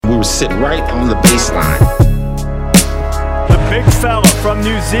to sit right on the baseline. The big fella from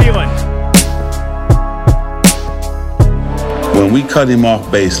New Zealand. When we cut him off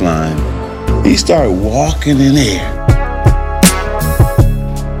baseline, he started walking in air.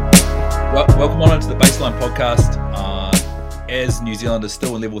 Welcome on to the Baseline Podcast. As New Zealand is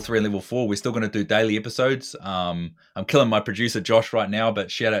still in level 3 and level 4, we're still going to do daily episodes. I'm killing my producer Josh right now, but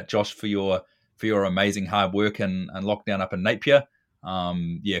shout out Josh for your amazing hard work and lockdown up in Napier.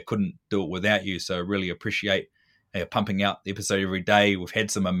 Couldn't do it without you, so really appreciate pumping out the episode every day. We've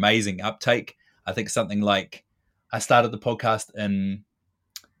had some amazing uptake. I think something like I started the podcast in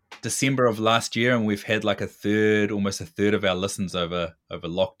December of last year, and we've had like almost a third of our listens over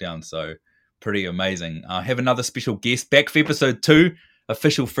lockdown. So pretty amazing. I have another special guest back for episode 2,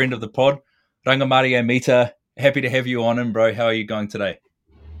 official friend of the pod, Rangimarie Mita. Happy to have you on in, bro. How are you going today?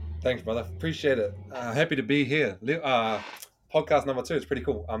 Thanks, brother. Appreciate it. Happy to be here. Podcast number 2. It's pretty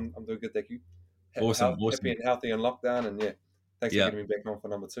cool. I'm doing good, thank you. Awesome. Happy and healthy in lockdown, and thanks for getting me back on for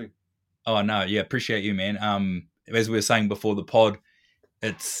number 2. Oh no, appreciate you, man. As we were saying before the pod,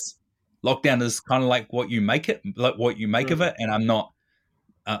 it's lockdown is kind of like what you make it, like what you make of it. And I'm not,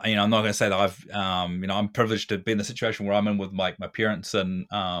 I'm not going to say that I'm privileged to be in the situation where I'm in with my parents and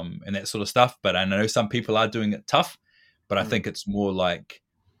that sort of stuff. But I know some people are doing it tough. But I think it's more like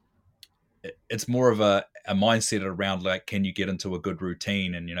it's more of a mindset around like, can you get into a good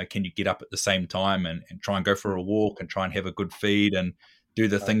routine, and can you get up at the same time and try and go for a walk and try and have a good feed and do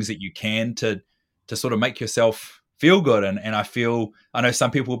the things that you can to sort of make yourself feel good. And I know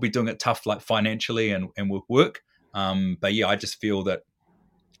some people will be doing it tough, like financially and with work. But I just feel that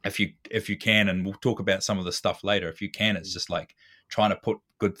if you can, and we'll talk about some of the stuff later, if you can, it's just like trying to put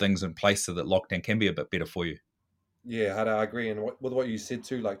good things in place so that lockdown can be a bit better for you. Yeah, I agree. And with what you said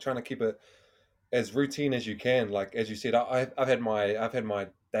too, like trying to keep it as routine as you can. Like, as you said, I've had my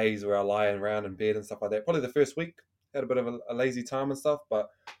days where I lie around in bed and stuff like that. Probably the first week had a bit of a lazy time and stuff,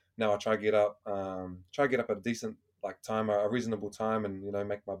 but now I try to get up at a decent time, a reasonable time, and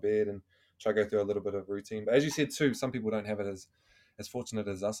make my bed and try to go through a little bit of routine. But as you said too, some people don't have it as fortunate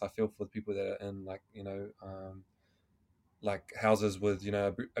as us. I feel for the people that are in houses with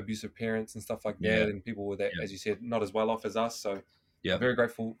abusive parents and stuff like that, and people with that, as you said, not as well off as us. So very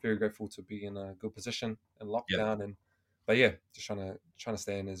grateful to be in a good position in lockdown. Just trying to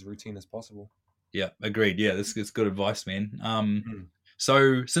stay in as routine as possible. Yeah, agreed. Yeah, this is good advice, man.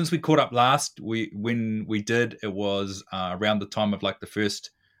 So since we caught up last, when we did, it was around the time of I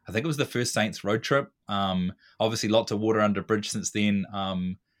think it was the first Saints road trip. Obviously lots of water under bridge since then.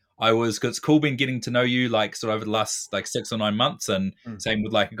 It's cool been getting to know you sort of over the last 6 or 9 months, and same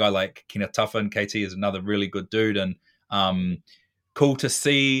with a guy like Kina Tuffin. KT is another really good dude, and cool to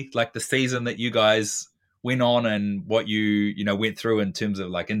see the season that you guys went on and what you went through in terms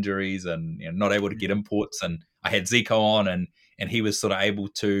of injuries and not able to get imports. And I had Zico on, and he was sort of able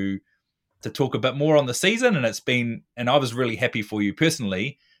to talk a bit more on the season, and I was really happy for you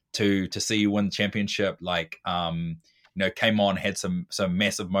personally to see you win the championship. Came on, had some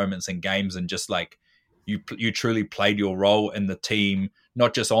massive moments in games, and just you truly played your role in the team,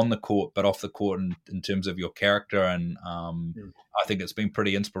 not just on the court but off the court in terms of your character. And I think it's been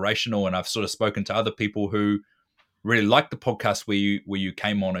pretty inspirational. And I've sort of spoken to other people who really liked the podcast where you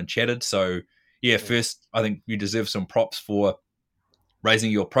came on and chatted. So first, I think you deserve some props for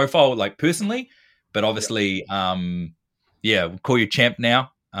raising your profile personally, but obviously we'll call you champ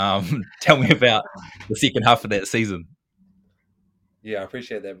now. Tell me about the second half of that season. I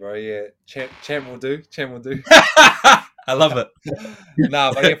appreciate that, bro. Champ will do. I love it.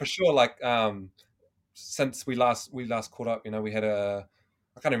 But for sure, since we last caught up, we had I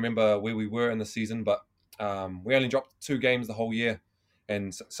can't remember where we were in the season, but we only dropped 2 games the whole year.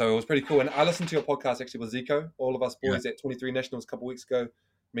 And so it was pretty cool. And I listened to your podcast actually with Zico, all of us boys at 23 Nationals a couple of weeks ago.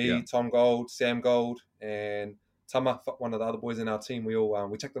 Me, Tom Gold, Sam Gold, and Tama, one of the other boys in our team. We all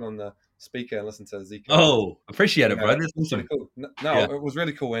we checked it on the speaker and listened to Zico. Oh, appreciate it, bro. That's awesome. Cool. It was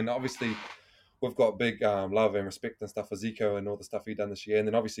really cool. And obviously, we've got big love and respect and stuff for Zico and all the stuff he done this year. And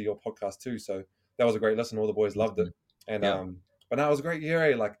then obviously your podcast too. So that was a great listen. All the boys loved it. And but no, it was a great year.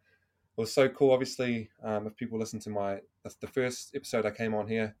 It was so cool. Obviously, if people listen to the first episode I came on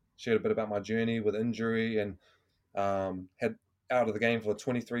here, shared a bit about my journey with injury and had out of the game for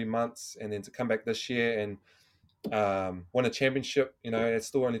 23 months, and then to come back this year and win a championship, it's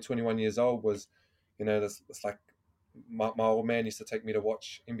still only 21 years old, was, it's like my old man used to take me to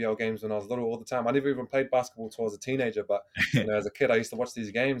watch NBL games when I was little all the time. I never even played basketball until I was a teenager, but as a kid I used to watch these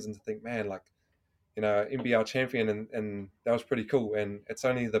games and think, man, NBL champion, and that was pretty cool. And it's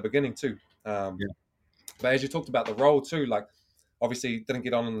only the beginning too. But as you talked about the role too, obviously didn't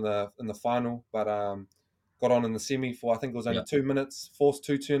get on in the final, but got on in the semi for, I think it was only 2 minutes, forced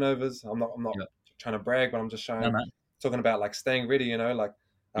 2 turnovers. I'm not trying to brag, but I'm just talking about like staying ready, you know, like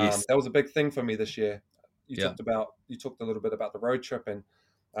Yes. that was a big thing for me this year. You Yeah. talked a little bit about the road trip, and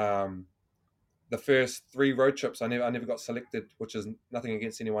the first 3 road trips I never got selected, which is nothing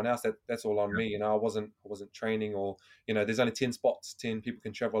against anyone else. That's all on me. You know, I wasn't training, or, you know, there's only 10 spots, 10 people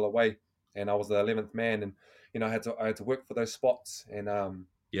can travel away, and I was the 11th man, and, you know, I had to work for those spots, and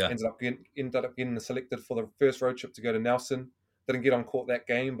ended up getting selected for the first road trip to go to Nelson. Didn't get on court that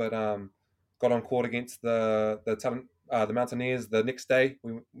game, but got on court against the Mountaineers the next day.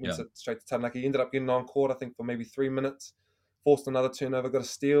 We went straight to Taranaki. Ended up getting on court, I think, for maybe 3 minutes. Forced another turnover, got a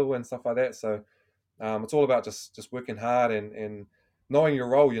steal and stuff like that. So it's all about just working hard and knowing your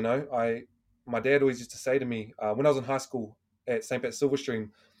role. You know, my dad always used to say to me when I was in high school at St. Pat Silverstream,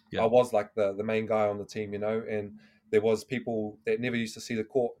 I was like the main guy on the team. You know, and there was people that never used to see the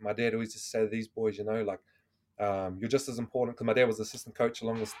court. My dad always used to say to these boys, you know, like you're just as important, because my dad was assistant coach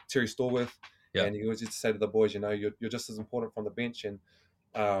along with Terry Stallworth, and he always used to say to the boys, you know, you're just as important from the bench, and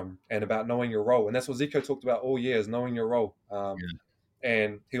about knowing your role. And that's what Zico talked about all year, is knowing your role.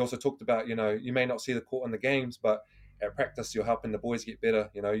 And he also talked about, you know, you may not see the court in the games, but at practice you're helping the boys get better.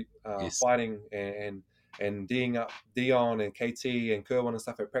 You know, fighting and D'ing up Dion and KT and Kerwin and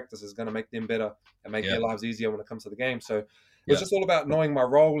stuff at practice is going to make them better and make their lives easier when it comes to the game. So it was just all about knowing my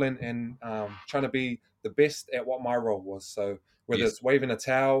role and trying to be the best at what my role was. So whether it's waving a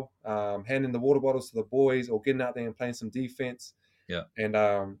towel, handing the water bottles to the boys, or getting out there and playing some defense, and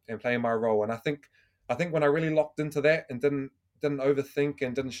playing my role. And I think when I really locked into that and didn't overthink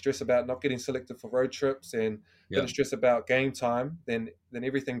and didn't stress about not getting selected for road trips, and didn't stress about game time, then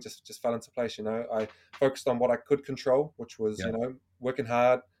everything just fell into place. You know, I focused on what I could control, which was you know, working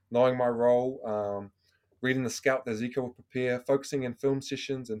hard, knowing my role, reading the scout that Zico would prepare, focusing in film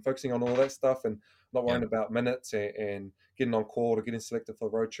sessions and focusing on all that stuff, and not worrying about minutes and getting on court or getting selected for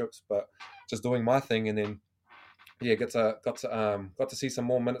road trips, but just doing my thing. And then got to see some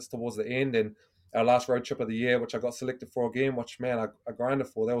more minutes towards the end, and our last road trip of the year, which I got selected for again, which, man, I grinded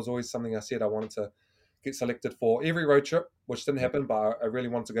for. That was always something I said I wanted to get selected for every road trip, which didn't happen, but I really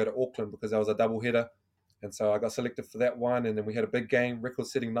wanted to go to Auckland because that was a double header. And so I got selected for that one, and then we had a big game,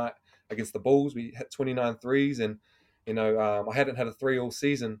 record-setting night against the Bulls. We hit 29 threes, and, you know, I hadn't had a 3 all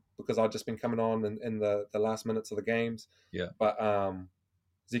season because I'd just been coming on in the last minutes of the games. But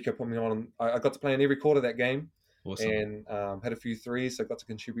Zico put me on. I got to play in every quarter of that game. Awesome. And had a few threes, so got to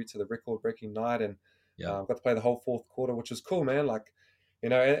contribute to the record-breaking night, and got to play the whole fourth quarter, which was cool, man. Like, you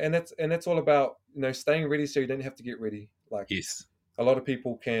know, and that's all about, you know, staying ready so you don't have to get ready. Like, a lot of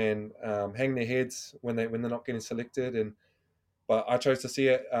people can hang their heads when they're not getting selected, but I chose to see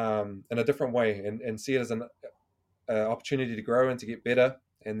it in a different way and see it as an opportunity to grow and to get better.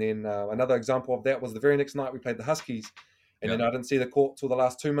 And then another example of that was the very next night we played the Huskies. And then I didn't see the court till the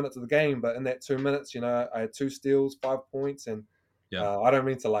last 2 minutes of the game, but in that 2 minutes, you know, I had 2 steals, 5 points, and I don't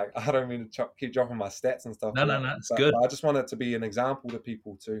mean to keep dropping my stats and stuff. No, it's good. But I just want it to be an example to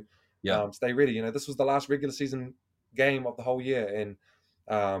people to stay ready. You know, this was the last regular season game of the whole year, and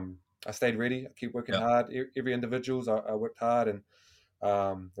I stayed ready. I keep working hard. Every individuals, I worked hard, and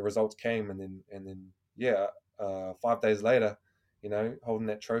the results came, and then 5 days later, you know, holding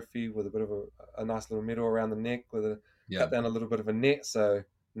that trophy with a bit of a nice little medal around the neck with a cut down a little bit of a net. So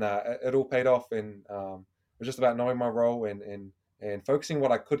it all paid off, and it was just about knowing my role and focusing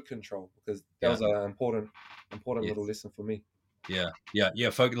what I could control, because that was an important little lesson for me. Like,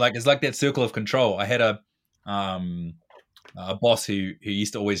 it's like that circle of control. I had a boss who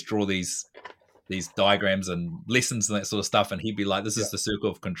used to always draw these diagrams and lessons and that sort of stuff, and he'd be like, this is the circle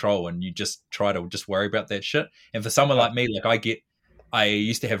of control, and you just try to just worry about that shit. And for someone like me, like I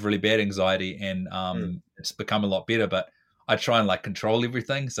used to have really bad anxiety, and it's become a lot better, but I try and like control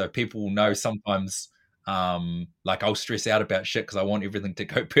everything. So people will know sometimes, like, I'll stress out about shit because I want everything to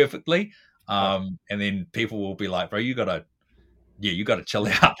go perfectly. And then people will be like, bro, you gotta chill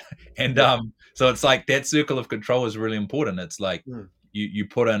out. And so it's like that circle of control is really important. It's like you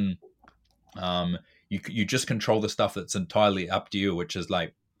put in, you just control the stuff that's entirely up to you, which is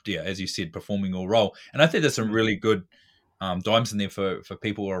like, as you said, performing your role. And I think there's some really good dimes in there for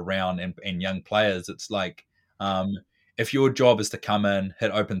people around and young players. It's like, if your job is to come in,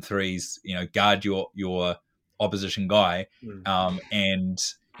 hit open threes, you know, guard your opposition guy, and,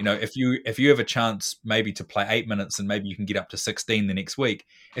 you know, if you have a chance maybe to play 8 minutes and maybe you can get up to 16 the next week,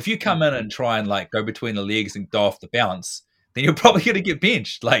 if you come in and try and like go between the legs and go off the bounce, then you're probably going to get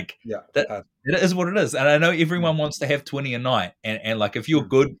benched. Like, it is what it is. And I know everyone wants to have 20 a night, and like if you're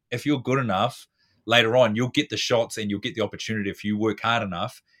good enough, later on you'll get the shots and you'll get the opportunity if you work hard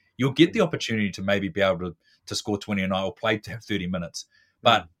enough. You'll get the opportunity to maybe be able to score 20 a night or play to have 30 minutes.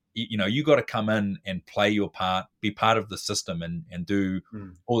 But you got to come in and play your part, be part of the system, and do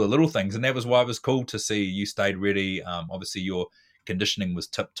all the little things. And that was why it was cool to see you stayed ready. Obviously, your conditioning was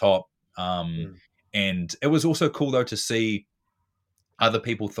tip top, and it was also cool though to see other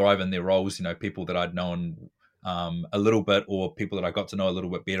people thrive in their roles. People that I'd known a little bit, or people that I got to know a little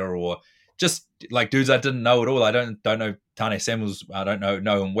bit better, or just like dudes I didn't know at all. I don't know Tane Samuels. I don't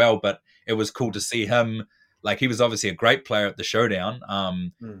know him well, but it was cool to see him. Like, he was obviously a great player at the showdown,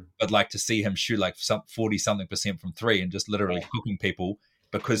 but like to see him shoot like 40-something% from three and just literally cooking people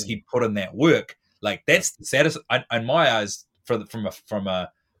because he put in that work. Like, that's the saddest in my eyes from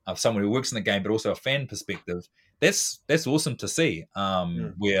someone who works in the game, but also a fan perspective. That's awesome to see.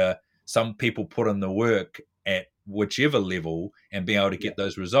 Where some people put in the work at whichever level and being able to get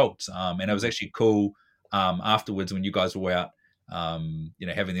those results. And it was actually cool afterwards when you guys were out,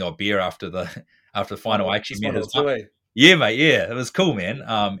 having the odd beer after the final. I actually met his mum. Yeah, mate. Yeah, it was cool, man.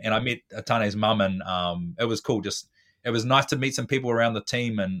 And I met Tane's mum, and it was cool. Just, it was nice to meet some people around the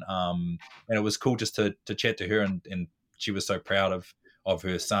team, and it was cool just to chat to her, and she was so proud of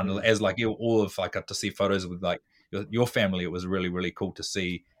her son. As like all of, I got to see photos with like your family. It was really, really cool to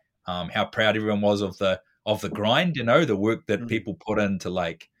see how proud everyone was of the grind. The work that people put into,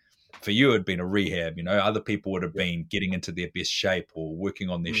 like, for you it had been a rehab. Other people would have been getting into their best shape or working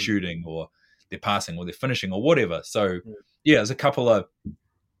on their shooting or their passing or their finishing or whatever. So there's a couple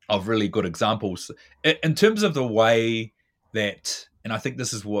of really good examples in terms of the way that, and I think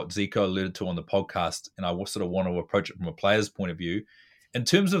this is what Zico alluded to on the podcast, and I sort of want to approach it from a player's point of view, in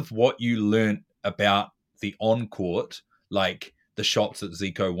terms of what you learned about the on-court, like the shots that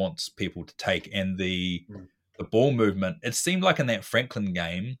Zico wants people to take and the ball movement. It seemed like in that Franklin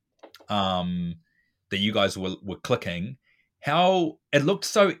game that you guys were clicking, how it looked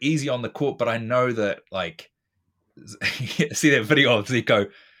so easy on the court, but I know that, like, see that video of Zico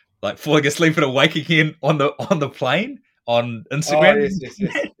like falling asleep and awake again on the plane on Instagram. Oh, yes,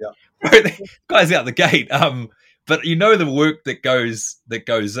 yeah. Guy's out the gate. But the work that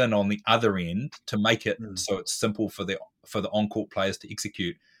goes in on the other end to make it so it's simple for the on-court players to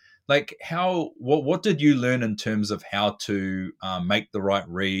execute. Like, what did you learn in terms of how to make the right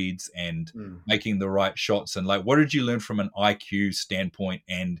reads and making the right shots? And like, what did you learn from an IQ standpoint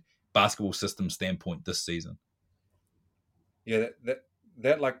and basketball system standpoint this season? Yeah,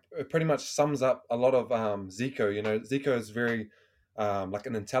 that like pretty much sums up a lot of Zico. Zico is very like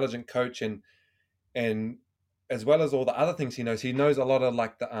an intelligent coach, and as well as all the other things he knows a lot of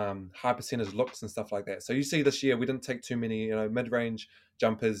like the high percentage looks and stuff like that. So you see this year we didn't take too many mid-range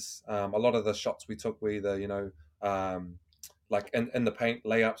jumpers. A lot of the shots we took were either like in the paint,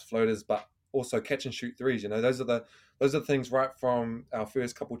 layups, floaters, but also catch and shoot threes. Those are the things right from our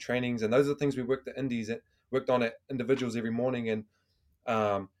first couple trainings, and those are the things we worked on at individuals every morning.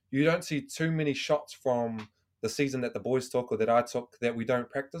 And you don't see too many shots from the season that the boys took or that I took that we don't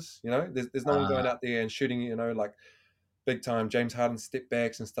practice. There's no one going out there and shooting, like big time James Harden step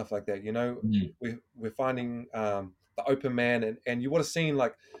backs and stuff like that. We're finding the open man, and you would have seen,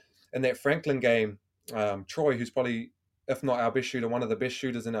 like, in that Franklin game, Troy, who's probably, if not our best shooter, one of the best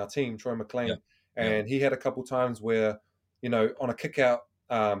shooters in our team, Troy McLean, and he had a couple times where, on a kick out,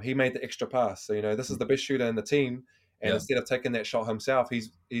 he made the extra pass. So this is the best shooter in the team. And instead of taking that shot himself, he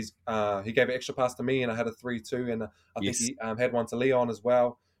gave an extra pass to me, and I had a 3-2, and I think he had one to Leon as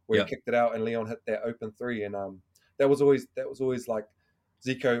well, where he kicked it out, and Leon hit that open 3. And that was always like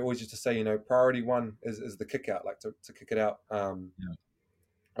Zico always used to say, priority one is the kick out, like to kick it out,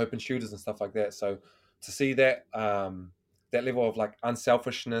 open shooters and stuff like that. So to see that that level of like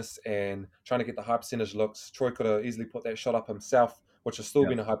unselfishness and trying to get the high percentage looks, Troy could have easily put that shot up himself, which has still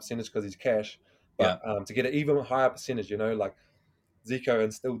been a high percentage because he's cash. But to get an even higher percentage, like Zico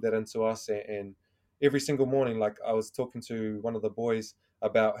instilled that into us. And every single morning, like I was talking to one of the boys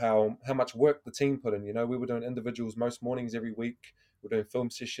about how much work the team put in. We were doing individuals most mornings every week. We're doing film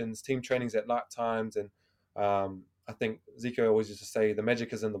sessions, team trainings at night times. And I think Zico always used to say the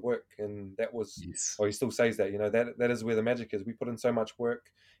magic is in the work. And that was, or he still says that, that is where the magic is. We put in so much work.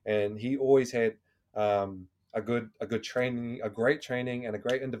 And he always had a good training, a great training, and a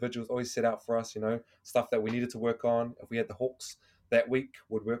great individuals always set out for us, stuff that we needed to work on. If we had the Hawks that week,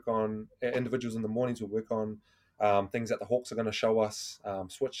 would work on individuals in the mornings, would work on things that the Hawks are going to show us,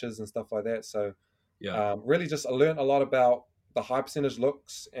 switches and stuff like that. So really just I learned a lot about the high percentage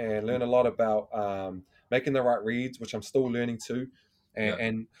looks, and learn a lot about making the right reads, which I'm still learning too.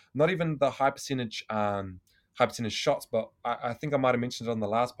 And not even the high percentage high percentage shots, but I think I might have mentioned it on the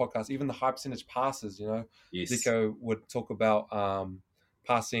last podcast. Even the high percentage passes, Yes. Zico would talk about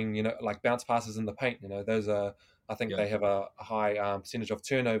passing, like bounce passes in the paint. Those are. I think they have a high percentage of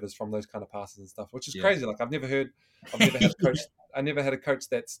turnovers from those kind of passes and stuff, which is crazy. Like I've never had a coach. I never had a coach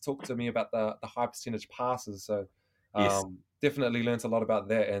that's talked to me about the high percentage passes. So Yes. definitely learned a lot about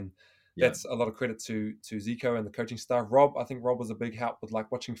that, and that's a lot of credit to Zico and the coaching staff. I think Rob was a big help with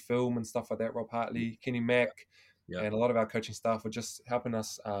like watching film and stuff like that. Rob Hartley, Kenny Mack, and a lot of our coaching staff were just helping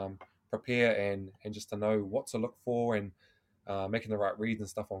us prepare and just to know what to look for and making the right reads and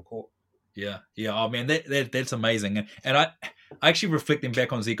stuff on court. Yeah. Oh man, that's amazing. And I actually reflecting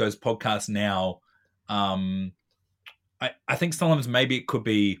back on Zico's podcast now, I think sometimes maybe it could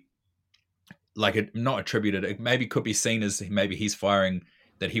be like not attributed. It maybe could be seen as maybe he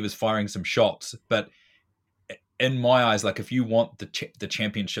was firing some shots. But in my eyes, like if you want the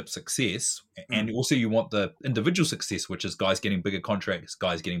championship success, and also you want the individual success, which is guys getting bigger contracts,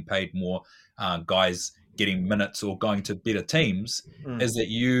 guys getting paid more, guys getting minutes or going to better teams, is that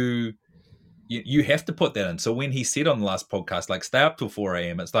you have to put that in. So when he said on the last podcast, like stay up till 4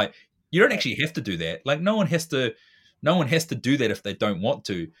 a.m., it's like you don't actually have to do that. Like no one has to do that if they don't want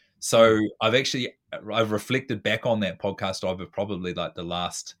to. So I've reflected back on that podcast over probably like the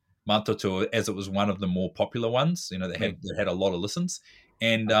last month or two, as it was one of the more popular ones, that had a lot of listens.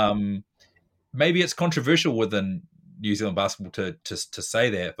 And maybe it's controversial within New Zealand basketball to say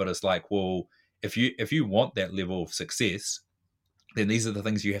that, but it's like, well, if you want that level of success, then these are the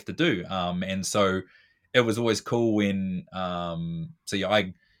things you have to do. And so it was always cool when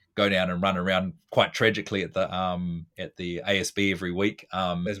I go down and run around quite tragically at the ASB every week.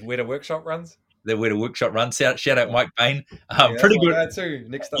 There's Weta Workshop runs. The Weta Workshop runs. Shout out Mike Bain. Pretty good too.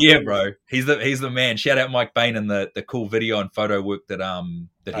 Next up, bro. He's the man. Shout out Mike Bain and the cool video and photo work that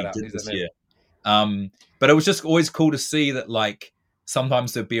he did this year. But it was just always cool to see that like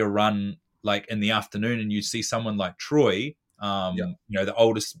sometimes there'd be a run like in the afternoon and you'd see someone like Troy, the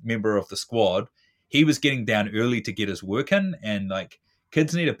oldest member of the squad. He was getting down early to get his work in, and like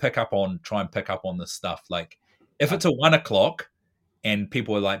kids need to try and pick up on this stuff. Like if it's a 1 o'clock and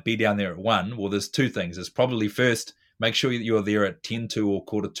people are like be down there at 1, well, there's two things. It's probably first, make sure that you're there at 10 to or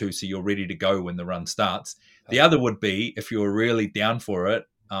 1:45 so you're ready to go when the run starts. The other would be if you're really down for it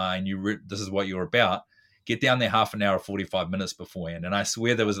and this is what you're about, get down there half an hour or 45 minutes beforehand. And I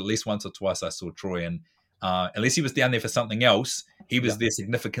swear there was at least once or twice I saw Troy, and unless he was down there for something else, he was there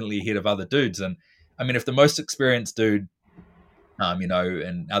significantly ahead of other dudes. And I mean, if the most experienced dude,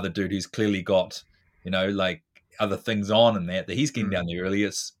 and other dude who's clearly got, like other things on and that he's getting down there early,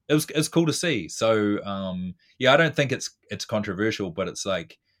 it's cool to see. So I don't think it's controversial, but it's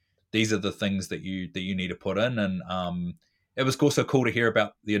like these are the things that you need to put in. And it was also cool to hear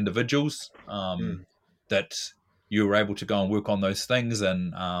about the individuals that you were able to go and work on those things,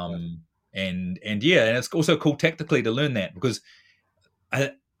 and it's also cool tactically to learn that, because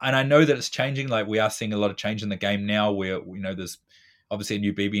I know that it's changing. Like we are seeing a lot of change in the game now, where there's obviously a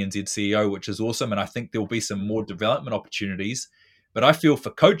new BBNZ CEO, which is awesome, and I think there will be some more development opportunities. But I feel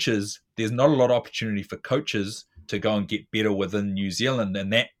for coaches, there's not a lot of opportunity for coaches to go and get better within New Zealand,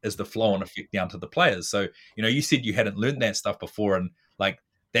 and that is the flow-on effect down to the players. So you said you hadn't learned that stuff before, and like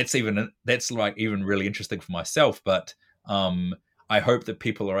that's like even really interesting for myself. But I hope that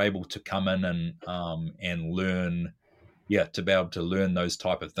people are able to come in and learn. To be able to learn those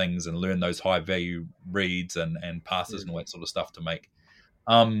type of things and learn those high value reads and passes and all that sort of stuff to make.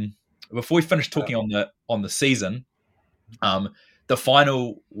 Before we finish talking on the season, the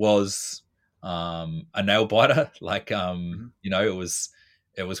final was a nail biter. Like it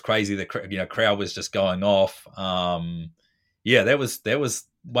was crazy. The crowd was just going off. That was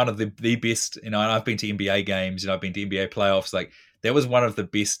one of the best. And I've been to NBA games. I've been to NBA playoffs. Like that was one of the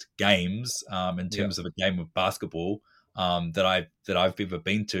best games in terms of a game of basketball that I've ever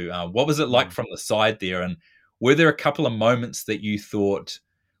been to. What was it like from the side there? And were there a couple of moments that you thought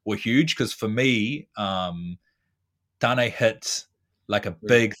were huge? Because for me, Tane hit like a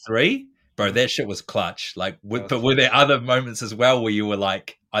big three, bro. That shit was clutch. Like, but were there other moments as well where you were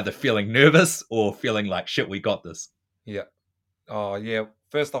like either feeling nervous or feeling like shit, we got this? Yeah. Oh yeah.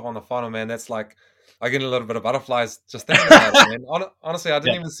 First off, on the final, man, that's like I get a little bit of butterflies just thinking about it, man. Honestly, I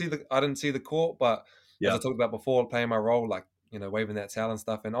didn't see the court, but as I talked about before, playing my role, like waving that towel and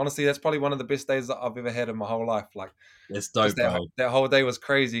stuff. And honestly, that's probably one of the best days that I've ever had in my whole life. Like, it's dope, bro. That whole day was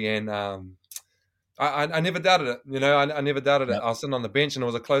crazy, and I never doubted it. I never doubted it. I was sitting on the bench, and it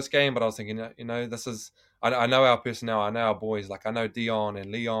was a close game, but I was thinking, this is. I know our personnel. I know our boys. Like I know Dion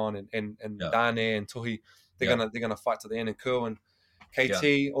and Leon and Dane and Tuhi. They're gonna fight to the end, and Kerr and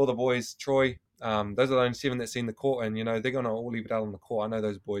KT, all the boys, Troy. those are the only 7 that's seen the court, and they're gonna all leave it out on the court. I know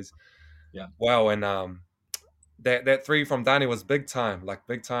those boys well, and that three from Dani was big time,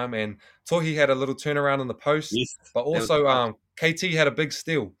 and Tohi had a little turnaround in the post, Yes, but also KT had a big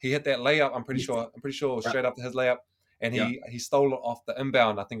steal. He hit that layup. I'm pretty sure it was straight up to his layup, and he stole it off the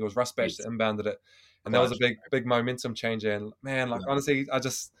inbound. I think it was Rusbatch that inbounded it, and that was a big momentum changer. And man, honestly, that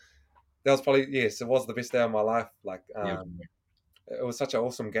was probably it was the best day of my life. It was such an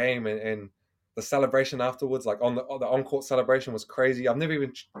awesome game, and the celebration afterwards, like on the on-court celebration, was crazy. I've never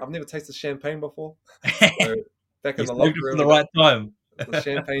tasted champagne before. So back in the locker room, the right time. The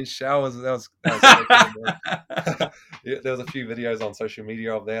champagne showers. That was so cool, there was a few videos on social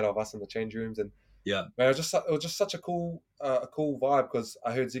media of us in the change rooms, and man, it was just such a cool vibe, because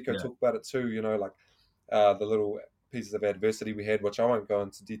I heard Zico talk about it too. The little pieces of adversity we had, which I won't go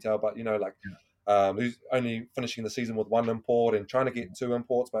into detail, but who's only finishing the season with 1 import and trying to get 2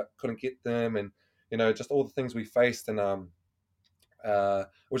 imports but couldn't get them, and just all the things we faced, and it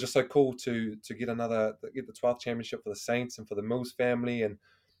was just so cool to get the 12th championship for the Saints and for the Mills family. And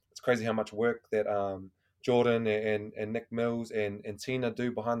it's crazy how much work that Jordan and Nick Mills and Tina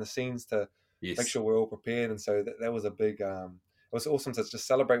do behind the scenes to make sure we're all prepared. And so that was a big it was awesome to just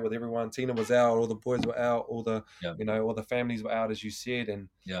celebrate with everyone. Tina was out, all the boys were out, all the all the families were out, as you said, and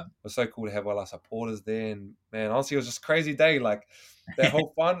it was so cool to have all our supporters there. And man, honestly, it was just a crazy day. Like that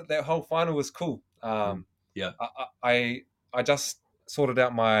whole final was cool. I just sorted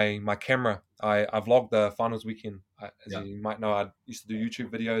out my camera. I vlogged the finals weekend. As you might know, I used to do YouTube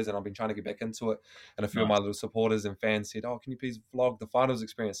videos, and I've been trying to get back into it. And a few of my little supporters and fans said, "Oh, can you please vlog the finals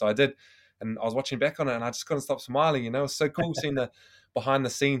experience?" So I did. And I was watching back on it, and I just couldn't stop smiling. It was so cool seeing the behind the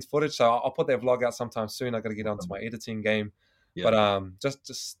scenes footage. So I'll put that vlog out sometime soon. I got to get onto my editing game. But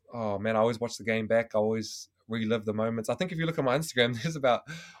just oh man, I always watch the game back. I always relive the moments. I think if you look at my Instagram, there's about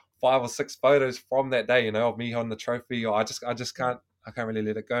 5 or 6 photos from that day. Of me holding the trophy. Or I can't really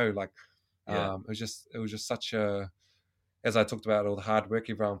let it go. Like it was just such a, as I talked about, all the hard work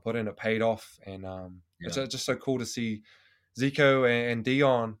everyone put in, it paid off. And it's just so cool to see Zico and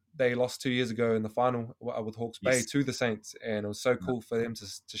Dion. They lost 2 years ago in the final with Hawke's Bay to the Saints, and it was so cool for them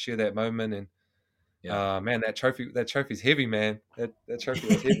to share that moment. And man, that trophy's heavy, man. That trophy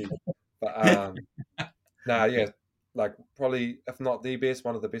was heavy. But like probably, if not the best,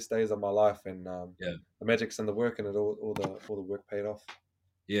 one of the best days of my life. And the magic's in the work, and all the work paid off.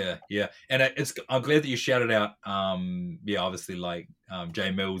 Yeah, and I'm glad that you shouted out. Obviously, like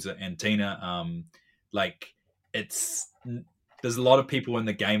Jay Mills and Tina. There's a lot of people in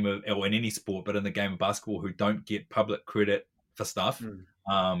the game of, or in any sport, but in the game of basketball, who don't get public credit for stuff.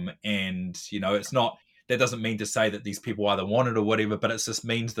 And it's not, that doesn't mean to say that these people either want it or whatever, but it just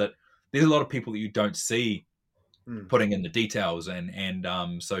means that there's a lot of people that you don't see putting in the details.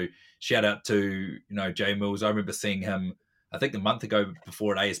 And so shout out to Jay Mills. I remember seeing him, I think a month ago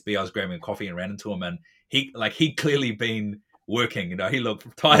before at ASB. I was grabbing a coffee and ran into him, and he clearly been working. He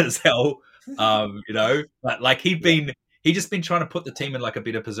looked tired as hell. But like he just been trying to put the team in like a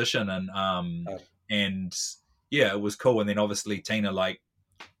better position, and it was cool. And then obviously Tina,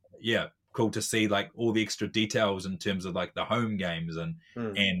 cool to see like all the extra details in terms of like the home games and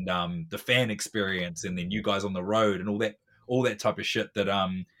the fan experience, and then you guys on the road and all that type of shit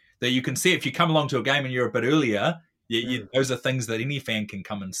that you can see if you come along to a game and you're a bit earlier. Those are things that any fan can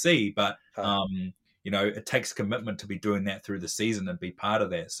come and see, but it takes commitment to be doing that through the season and be part of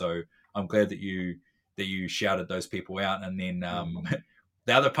that. So I'm glad that you shouted those people out. And then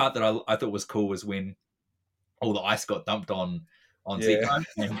the other part that I thought was cool was when all the ice got dumped on Zico,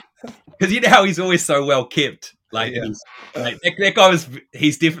 because how he's always so well kept. That guy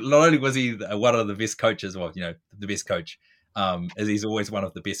he's definitely, not only was he one of the best coaches, the best coach, as he's always one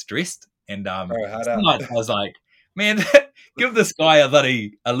of the best dressed. And I was like, man, give this guy a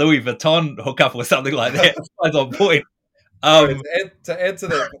Louis Vuitton hookup or something like that. This guy's on point. To add to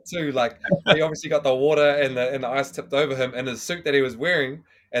that too, like he obviously got the water and the ice tipped over him in his suit that he was wearing,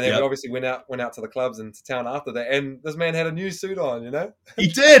 and then we obviously went out to the clubs and to town after that, and this man had a new suit on. He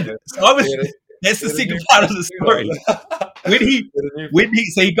did. So that's the second part of the story.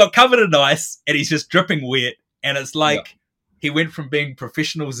 So he got covered in ice and he's just dripping wet, and it's like he went from being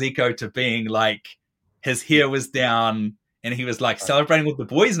professional Zico to being like his hair was down, and he was like celebrating with the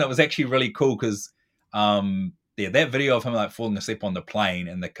boys, and it was actually really cool because that video of him like falling asleep on the plane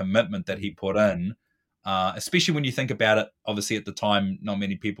and the commitment that he put in, especially when you think about it, obviously at the time, not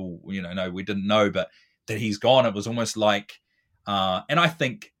many people, we didn't know, but that he's gone. It was almost like, and I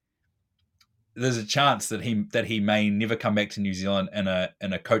think there's a chance that he may never come back to New Zealand in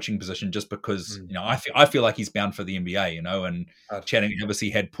a coaching position, just because I feel like he's bound for the NBA, and chatting obviously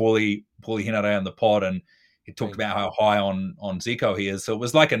had Paulie Hinare on the pod, and he talked about how high on Zico he is, so it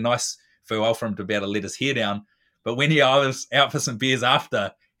was like a nice farewell for him to be able to let his hair down. But when I was out for some beers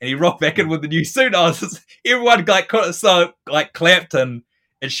after, and he rocked back in with the new suit, everyone clapped, and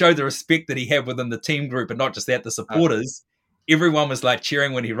it showed the respect that he had within the team group, and not just that, the supporters. Everyone was like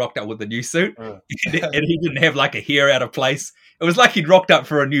cheering when he rocked up with the new suit, and he didn't have like a hair out of place. It was like he'd rocked up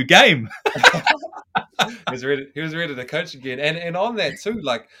for a new game. He was ready to coach again, and on that too,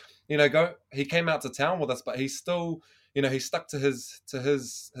 like he came out to town with us, but he still he stuck to his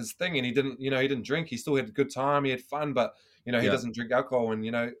thing, and he didn't drink. He still had a good time. He had fun, but he doesn't drink alcohol,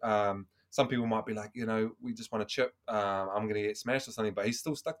 and some people might be like, we just want to chip. I'm going to get smashed or something, but he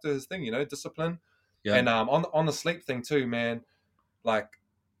still stuck to his thing, discipline. Yeah. And on the sleep thing too, man, like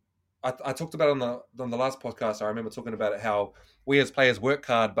I talked about it on the last podcast. I remember talking about it, how we as players work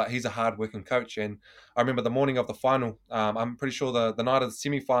hard, but he's a hard working coach. And I remember the morning of the final, I'm pretty sure the night of the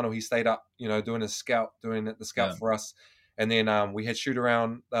semi-final, he stayed up, doing the scout for us. And then we had shoot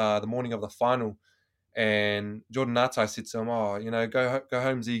around the morning of the final, and Jordan Natai said to him, go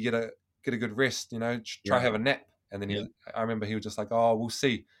home, Z, get a good rest, try have a nap. And then I remember he was just like, oh, we'll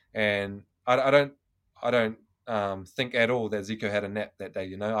see. And I don't think at all that Zico had a nap that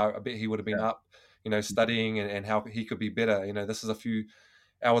day. I bet he would have been up, studying and how he could be better. This is a few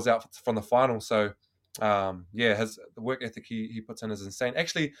hours out from the final. So, the work ethic he puts in is insane.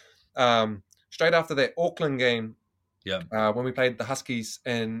 Actually, straight after that Auckland game, when we played the Huskies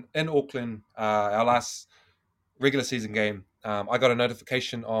in Auckland, our last regular season game, I got a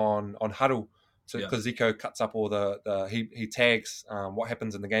notification on Huddle, because Zico cuts up all he tags what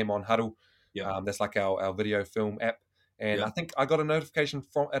happens in the game on Huddle. That's like our video film app, and I think I got a notification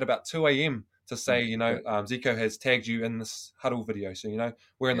at about 2 a.m. to say, Zico has tagged you in this Huddle video. So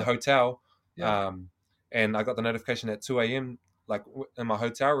we're in the hotel, and I got the notification at 2 a.m. like in my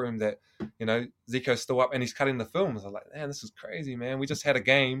hotel room that Zico's still up and he's cutting the films. I was like, man, this is crazy, man. We just had a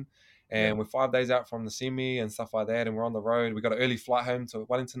game, and we're 5 days out from the semi and stuff like that, and we're on the road. We got an early flight home to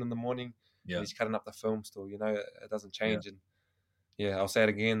Wellington in the morning. And he's cutting up the film still. It doesn't change. And I'll say it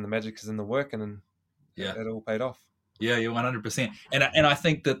again, the magic is in the work, and it all paid off. Yeah, 100%. And I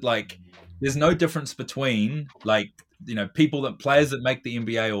think that, like, there's no difference between, like, players that make the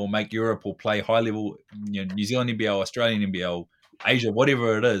NBA or make Europe or play high level, New Zealand NBL, Australian NBL, Asia,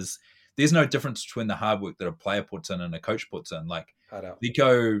 whatever it is. There's no difference between the hard work that a player puts in and a coach puts in. Like,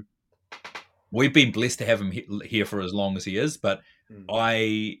 Zico, we've been blessed to have him here for as long as he is, but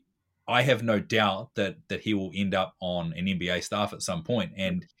I have no doubt that he will end up on an NBA staff at some point.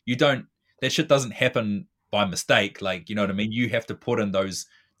 And that shit doesn't happen by mistake. Like, you know what I mean? You have to put in those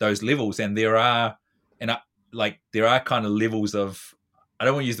levels, and there are kind of levels of, I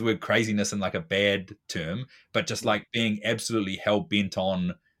don't want to use the word craziness in like a bad term, but just like being absolutely hell bent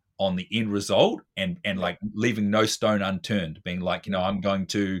on the end result, and like leaving no stone unturned, being like, I'm going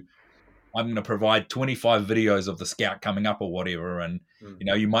to provide 25 videos of the scout coming up or whatever. And,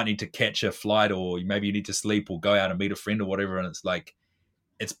 you might need to catch a flight, or maybe you need to sleep or go out and meet a friend or whatever. And it's like,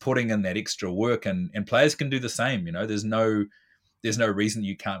 it's putting in that extra work, and players can do the same. There's no reason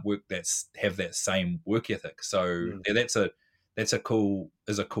you can't have that same work ethic. So that's a cool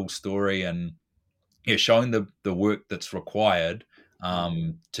story. And showing the work that's required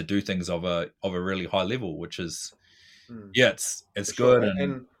to do things of a really high level, which is, it's good. Sure.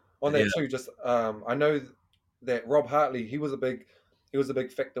 And on that too, just I know that Rob Hartley, he was a big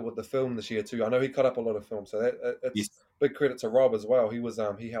factor with the film this year too. I know he cut up a lot of film, so it's big credit to Rob as well. He was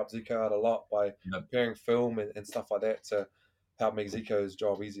he helped Zico out a lot by preparing film and stuff like that to help make Zico's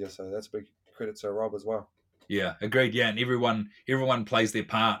job easier. So that's big credit to Rob as well. Yeah, agreed. Yeah, and everyone plays their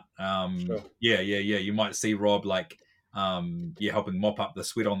part. Sure. Yeah. You might see Rob like helping mop up the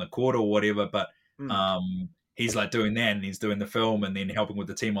sweat on the court or whatever, but he's like doing that, and he's doing the film, and then helping with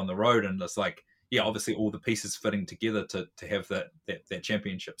the team on the road, and it's like, obviously all the pieces fitting together to have that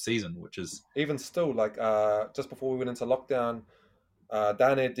championship season, which is even still like just before we went into lockdown,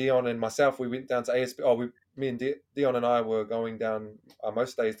 Dane, Dion, and myself, we went down to ASB. Me and Dion and I were going down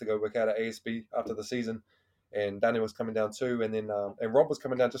most days to go work out at ASB after the season, and Danny was coming down too, and then and Rob was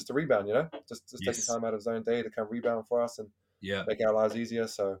coming down just to rebound, just taking time out of his own day to come rebound for us and make our lives easier.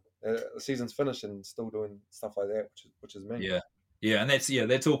 So the season's finished and still doing stuff like that, which is me. And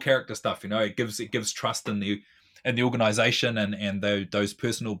that's all character stuff. It gives trust in the organization and those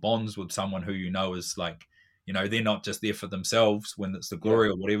personal bonds with someone who is like, they're not just there for themselves when it's the glory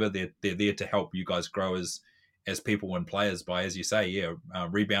or whatever. They're there to help you guys grow as as people and players by, as you say,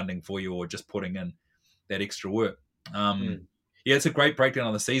 rebounding for you or just putting in that extra work. Yeah, it's a great breakdown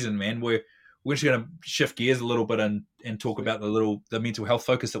on the season, man. We're just going to shift gears a little bit and talk about the mental health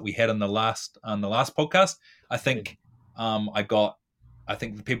focus that we had on the last podcast. I think I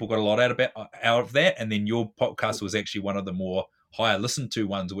think the people got a lot out of that, and then your podcast was actually one of the more higher listened to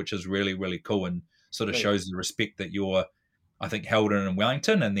ones, which is really, really cool and sort of shows the respect that you're, I think, held in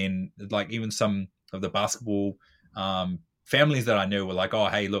Wellington, and then like even some of the basketball families that I knew were like, oh,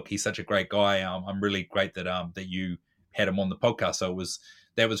 hey, look, he's such a great guy. I'm really great that you had him on the podcast. So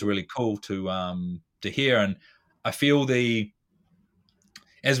that was really cool to hear. And I feel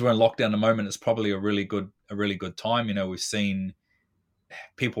as we're in lockdown at the moment, it's probably a really good time. You know, we've seen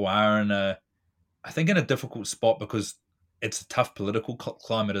people are in a difficult spot because it's a tough political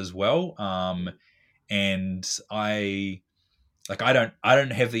climate as well. And I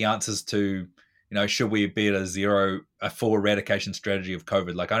don't have the answers to, should we be at a full eradication strategy of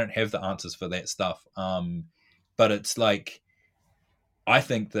COVID? Like, I don't have the answers for that stuff. But it's like, I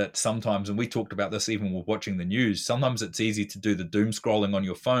think that sometimes, and we talked about this even with watching the news, sometimes it's easy to do the doom scrolling on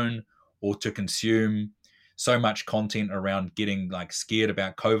your phone or to consume so much content around getting like scared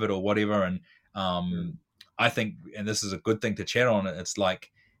about COVID or whatever. And I think, and this is a good thing to chat on, it's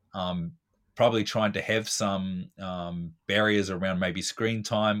like probably trying to have some barriers around maybe screen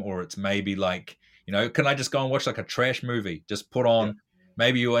time, or it's maybe like, can I just go and watch like a trash movie? Just put on,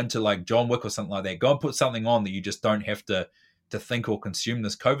 maybe you're into like John Wick or something like that. Go and put something on that you just don't have to think or consume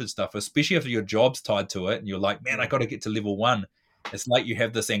this COVID stuff, especially if your job's tied to it and you're like, man, I got to get to level 1. It's like you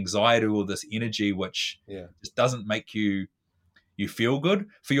have this anxiety or this energy which just doesn't make you feel good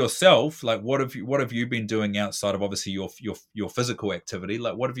for yourself. Like, what have you been doing outside of obviously your physical activity?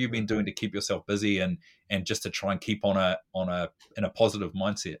 Like, what have you been doing to keep yourself busy and just to try and keep in a positive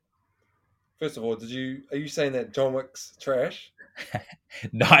mindset? First of all, are you saying that John Wick's trash?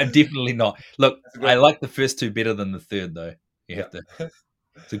 No, I'm definitely not. Look, I like the first 2 better than the third, though. You have to.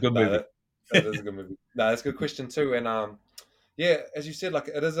 It's a good movie. That is a good movie. No, that's a good question too. And as you said, like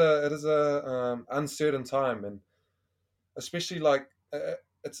it is a uncertain time, and especially like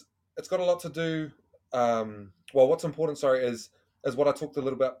it's got a lot to do. Well, what's important, sorry, is what I talked a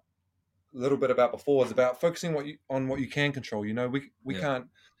little bit about before, is about focusing on what you can control. We can't.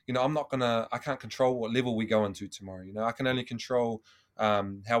 I can't control what level we go into tomorrow. I can only control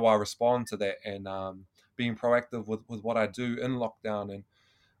how I respond to that, and being proactive with what I do in lockdown. And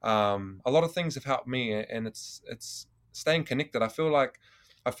a lot of things have helped me, and it's staying connected. I feel like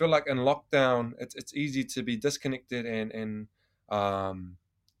in lockdown it's easy to be disconnected, and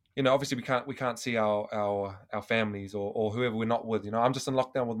obviously we can't see our families or whoever we're not with. I'm just in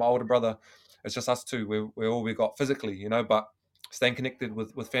lockdown with my older brother. It's just us two. We're all we got physically, but staying connected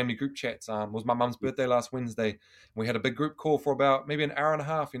with family group chats. It was my mum's birthday last Wednesday. We had a big group call for about maybe an hour and a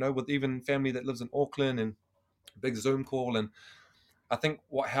half, with even family that lives in Auckland, and a big Zoom call. And I think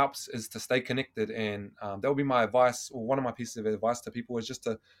what helps is to stay connected. And that would be my advice, or one of my pieces of advice to people, is just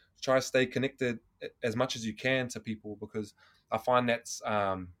to try to stay connected as much as you can to people, because I find that's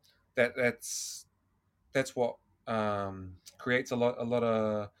what creates a lot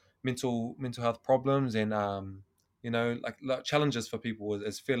of mental health problems, and like challenges for people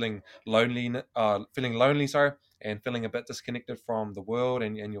is feeling lonely, sorry, and feeling a bit disconnected from the world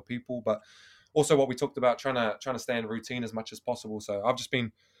and your people. But also what we talked about, trying to stay in routine as much as possible. So I've just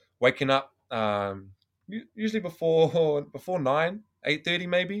been waking up usually before 8:30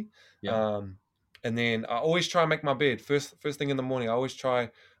 maybe. And then I always try and make my bed first thing in the morning. I always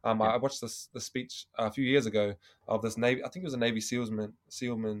try. I watched the speech a few years ago of this Navy. I think it was a Navy SEALsman,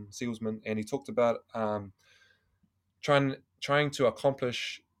 and he talked about trying to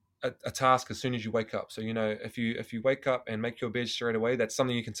accomplish a task as soon as you wake up. So if you wake up and make your bed straight away, that's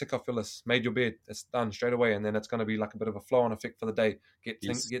something you can tick off your list. Made your bed, it's done straight away, and then it's going to be like a bit of a flow-on effect for the day. Get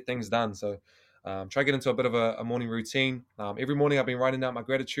things done. So try to get into a bit of a morning routine. Every morning I've been writing down my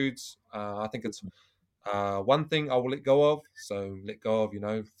gratitudes. I think it's one thing I will let go of. So let go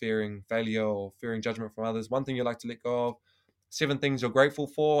of fearing failure or fearing judgment from others. One thing you like to let go of. 7 things you're grateful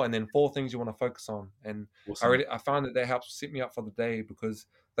for, and then 4 things you want to focus on. And awesome. I found that helps set me up for the day, because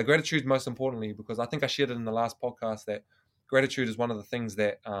the gratitude, most importantly, because I think I shared it in the last podcast, that gratitude is one of the things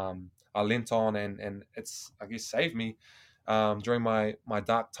that I lent on, and it's, I guess, saved me during my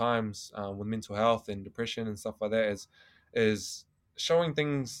dark times with mental health and depression and stuff like that. Is showing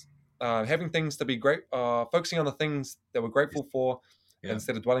things, having things to be great, focusing on the things that we're grateful for.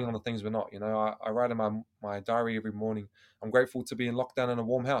 Instead of dwelling on the things we're not. I write in my diary every morning, I'm grateful to be in lockdown in a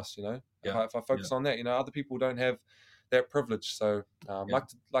warm house. If I focus on that, other people don't have that privilege. So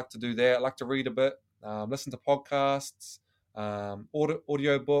like to do that. I like to read a bit. listen to podcasts,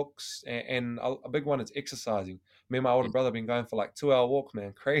 audio books, and a big one is exercising. Me and my older brother have been going for like 2 hour walks,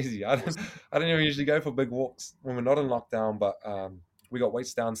 man. Crazy. I don't even usually go for big walks when we're not in lockdown, but we got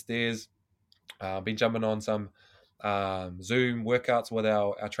weights downstairs. Been jumping on some Zoom workouts with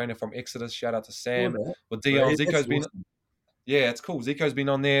our trainer from Exodus. Shout out to Sam. With Dion. Zico's been, yeah, it's cool. Zico's been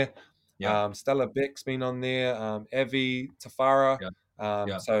on there. Stella Beck's been on there. Evie, Tafara.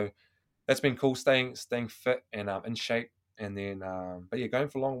 So that's been cool, staying fit and in shape. And then, but yeah, going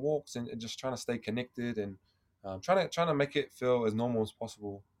for long walks and just trying to stay connected and trying to make it feel as normal as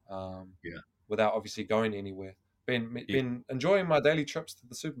possible. Without obviously going anywhere. Been enjoying my daily trips to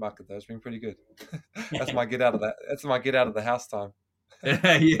the supermarket though. It's been pretty good. That's my get out of that. That's my get out of the house time.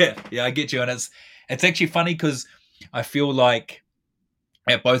 yeah, I get you, and it's actually funny because I feel like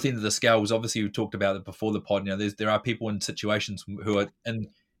at both ends of the scales, obviously we talked about it before the pod. You know, there are people in situations who are in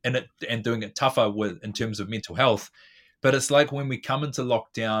it and doing it tougher in terms of mental health. But it's like when we come into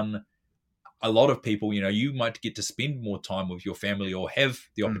lockdown, a lot of people, you know, you might get to spend more time with your family or have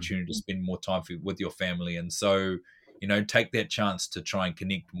the opportunity to spend more time with your family. And so, you know, take that chance to try and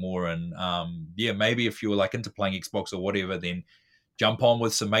connect more. And maybe if you're like into playing Xbox or whatever, then jump on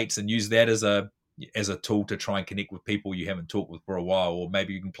with some mates and use that as a tool to try and connect with people you haven't talked with for a while. Or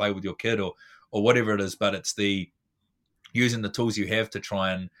maybe you can play with your kid or whatever it is. But it's using the tools you have to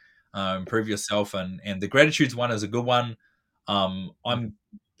try and improve yourself. And the gratitudes one is a good one. I'm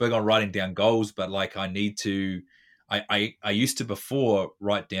big on writing down goals, but like I used to before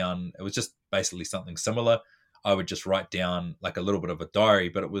write down, it was just basically something similar. I would just write down like a little bit of a diary,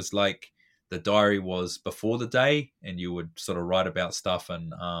 but it was like the diary was before the day and you would sort of write about stuff,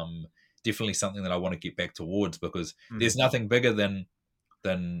 and definitely something that I want to get back towards because there's nothing bigger than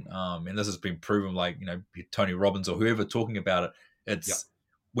and this has been proven, like, you know, Tony Robbins or whoever talking about it. It's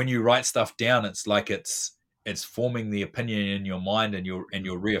when you write stuff down, it's like it's forming the opinion in your mind and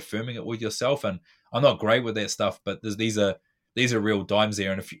you're reaffirming it with yourself. And I'm not great with that stuff, but these are real dimes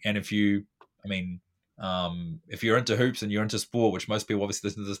there. And if you if you're into hoops and you're into sport, which most people obviously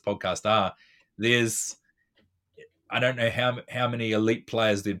listen to this podcast are, I don't know how many elite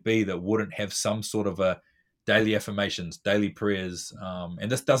players there'd be that wouldn't have some sort of a daily affirmations, daily prayers.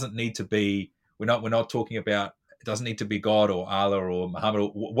 And this doesn't need to be, we're not talking about, it doesn't need to be God or Allah or Muhammad or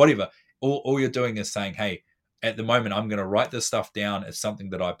whatever. All you're doing is saying, hey, at the moment, I'm going to write this stuff down as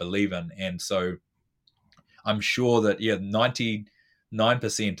something that I believe in. And so I'm sure that,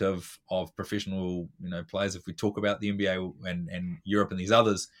 99% of professional, you know, players, if we talk about the NBA and Europe and these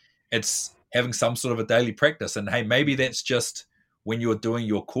others, it's having some sort of a daily practice. And hey, maybe that's just when you're doing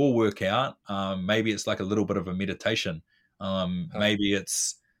your core workout. Maybe it's like a little bit of a meditation. Maybe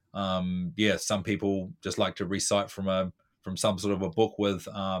it's, some people just like to recite from some sort of a book with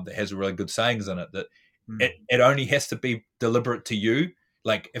that has really good sayings in it. That it only has to be deliberate to you.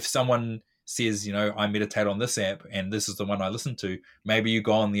 Like if someone says, you know, I meditate on this app and this is the one I listen to, maybe you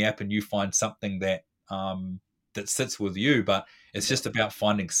go on the app and you find something that that sits with you. But it's just about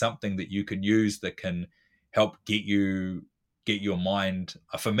finding something that you can use that can help get your mind.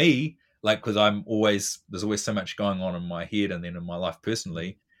 For me, like, because there's always so much going on in my head and then in my life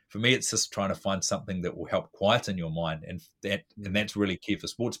personally. For me, it's just trying to find something that will help quieten your mind, and that's really key for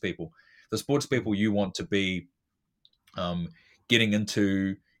sports people. The sports people, you want to be getting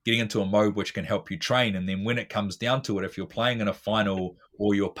into a mode which can help you train, and then when it comes down to it, if you're playing in a final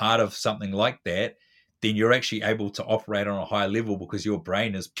or you're part of something like that, then you're actually able to operate on a higher level because your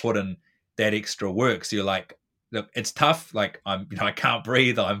brain has put in that extra work. So you're like, look, it's tough. Like I can't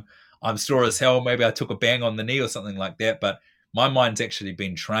breathe. I'm sore as hell. Maybe I took a bang on the knee or something like that, but my mind's actually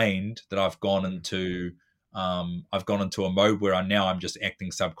been trained that I've gone into a mode where I'm just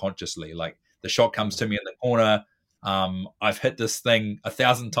acting subconsciously. Like the shot comes to me in the corner. I've hit this thing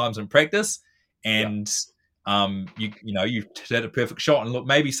 1,000 times in practice, and you've hit a perfect shot. And look,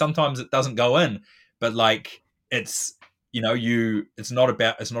 maybe sometimes it doesn't go in, but like it's not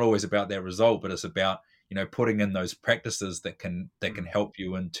always about that result, but it's about putting in those practices that can help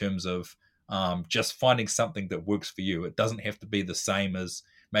you in terms of just finding something that works for you. It doesn't have to be the same as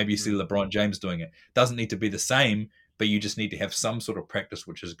maybe you see LeBron James doing it. It doesn't need to be the same, but you just need to have some sort of practice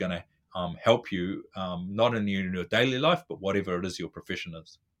which is going to help you, not in your daily life, but whatever it is your profession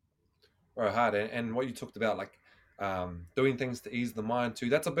is. Right, hard. And what you talked about, like doing things to ease the mind too.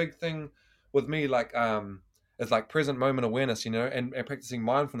 That's a big thing with me. Like it's like present moment awareness, and practicing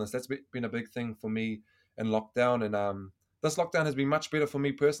mindfulness. That's been a big thing for me in lockdown. And this lockdown has been much better for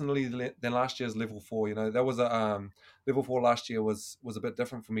me personally than last year's level 4. That was a level 4 last year was a bit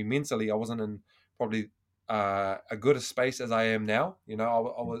different for me mentally. I wasn't in probably a good a space as I am now. You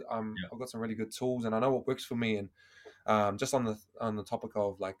know, Yeah. I've got some really good tools, and I know what works for me. And just on the topic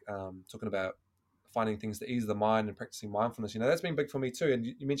of like talking about finding things to ease the mind and practicing mindfulness, you know, that's been big for me too. And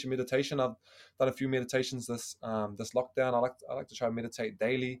you mentioned meditation. I've done a few meditations this lockdown. I like to try and meditate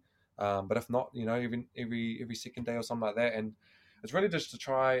daily, but if not, you know, even every second day or something like that. And it's really just to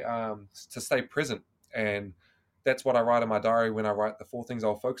try to stay present. And that's what I write in my diary when I write the 4 things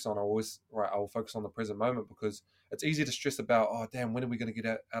I'll focus on. I always write I'll focus on the present moment, because it's easy to stress about, oh damn, when are we going to get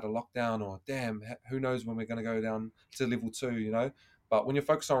out of lockdown, or damn, who knows when we're going to go down to level 2, you know. But when you're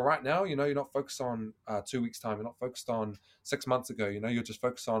focused on right now, you know, you're not focused on 2 weeks time, you're not focused on 6 months ago, you know, you're just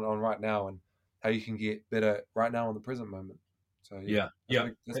focused on right now, and how you can get better right now in the present moment. So yeah, Yeah.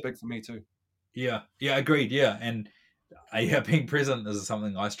 that's big for me too. Yeah. Agreed. Yeah. And being present is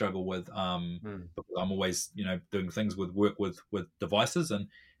something I struggle with, because I'm always, you know, doing things with devices, and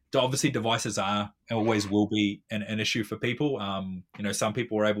obviously devices are always will be an issue for people. You know, some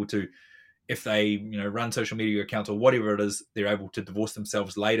people are able to, if they, you know, run social media accounts or whatever it is, they're able to divorce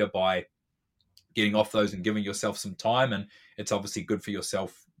themselves later by getting off those and giving yourself some time. And it's obviously good for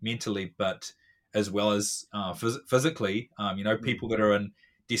yourself mentally, but as well as physically. You know, people that are in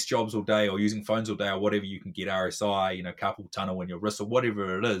desk jobs all day or using phones all day or whatever, you can get RSI, you know, carpal tunnel in your wrist or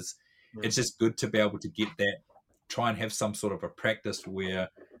whatever it is. It's just good to be able to get that, try and have some sort of a practice where,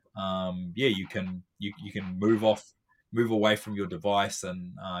 you can move away from your device,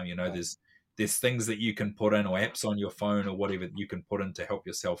 and you know, there's things that you can put in, or apps on your phone or whatever you can put in to help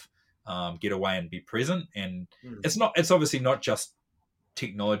yourself get away and be present. And it's obviously not just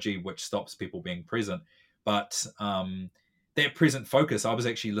technology which stops people being present, but that present focus. I was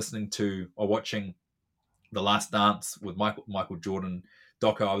actually listening to or watching The Last Dance with Michael Jordan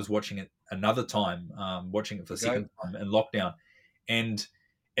doco. I was watching it another time, watching it for the second time in lockdown, and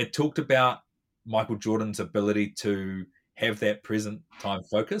it talked about Michael Jordan's ability to have that present time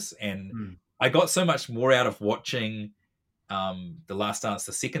focus. And I got so much more out of watching The Last Dance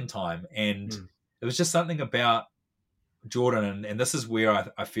the second time, and it was just something about Jordan, and this is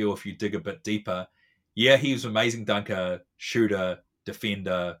where I feel if you dig a bit deeper, yeah, he was an amazing dunker, shooter,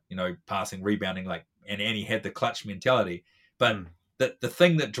 defender, you know, passing, rebounding, like, and he had the clutch mentality. But the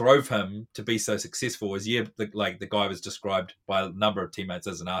thing that drove him to be so successful was, the guy was described by a number of teammates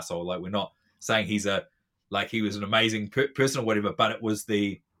as an asshole. Like, we're not saying he was an amazing person or whatever, but it was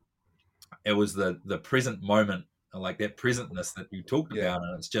the present moment, like that presentness that you talked about,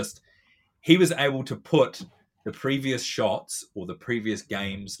 and it's just he was able to put the previous shots or the previous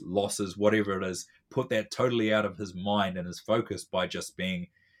games, losses, whatever it is, put that totally out of his mind and his focus by just being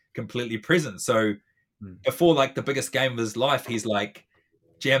completely present. So before like the biggest game of his life, he's like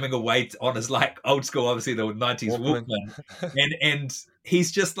jamming away on his like old school, obviously the 90s Walkman. and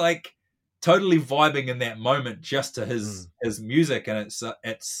he's just like totally vibing in that moment just to his music. And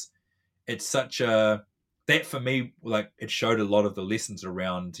it's such a, that for me, like it showed a lot of the lessons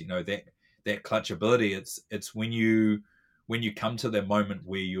around, you know, that clutch ability. It's when you come to that moment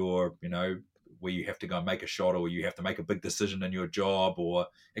where you're, you know, where you have to go and make a shot, or you have to make a big decision in your job, or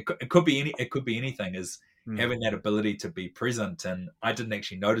it could be anything, is having that ability to be present. And I didn't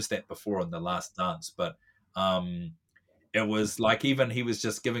actually notice that before in The Last Dance, but it was like, even he was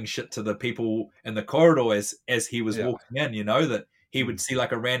just giving shit to the people in the corridor as he was walking in, you know, that he would see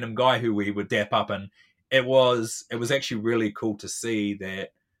like a random guy who he would dap up, and it was actually really cool to see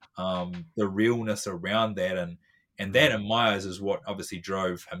that the realness around that, and that in my eyes is what obviously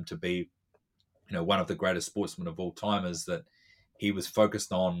drove him to be, you know, one of the greatest sportsmen of all time, is that he was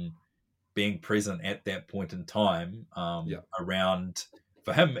focused on being present at that point in time. Around,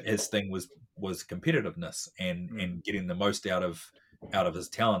 for him, his thing was competitiveness and getting the most out of his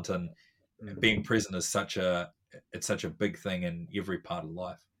talent, and being present is such a big thing in every part of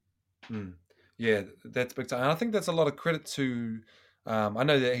life. Yeah, that's big time. And I think that's a lot of credit to. I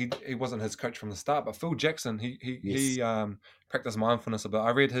know that he wasn't his coach from the start, but Phil Jackson, he practiced mindfulness a bit.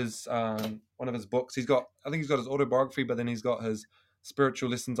 I read his one of his books. I think he's got his autobiography, but then he's got his Spiritual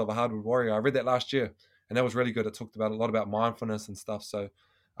Lessons of a Hardwood Warrior. I read that last year, and that was really good. It talked about a lot about mindfulness and stuff. So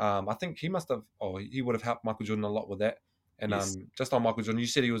I think he would have helped Michael Jordan a lot with that. And just on Michael Jordan, you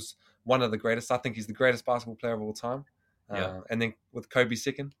said he was one of the greatest. I think he's the greatest basketball player of all time. And then with Kobe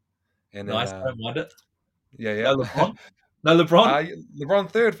second. And then, nice, don't mind it. Yeah. No LeBron? No LeBron? LeBron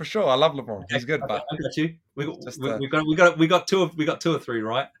third for sure. I love LeBron. He's good, but I got you. We got two or three,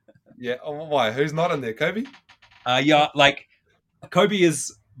 right? Yeah. Oh, why? Who's not in there? Kobe? Like Kobe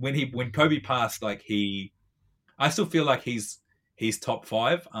is, when Kobe passed, like I still feel like he's top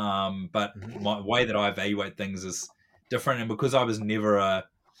 5. But my way that I evaluate things is different, and because I was never I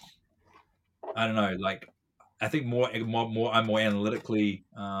don't know, like I think more I'm more analytically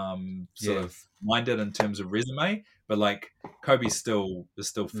sort of minded in terms of resume, but like Kobe is still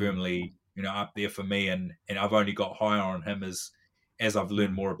firmly up there for me, and I've only got higher on him as I've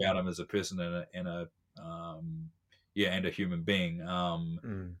learned more about him as a person and a human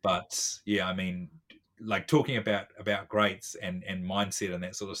being. But yeah, I mean, like talking about greats and mindset and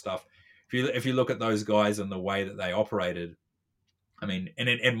that sort of stuff. If you look at those guys and the way that they operated, I mean, and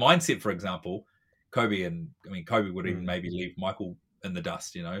mindset, for example, Kobe would even maybe leave Michael in the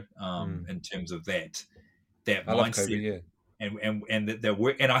dust, in terms of that I mindset, love Kobe, yeah. and that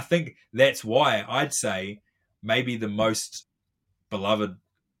work. And I think that's why I'd say maybe the most beloved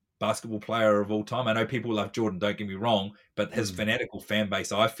basketball player of all time. I know people love Jordan, don't get me wrong, but his fanatical fan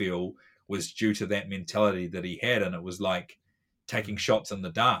base, I feel, was due to that mentality that he had, and it was like taking shots in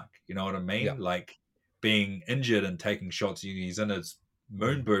the dark. You know what I mean? Yeah. Like being injured and taking shots. He's in his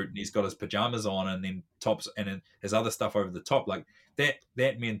moon boot and he's got his pajamas on, and then tops and then his other stuff over the top. Like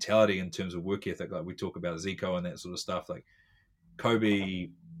that mentality in terms of work ethic, like we talk about Zico and that sort of stuff. Like Kobe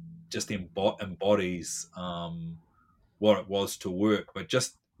just embodies what it was to work, but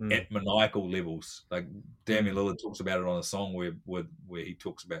just at maniacal levels. Like Damian Lillard talks about it on a song where he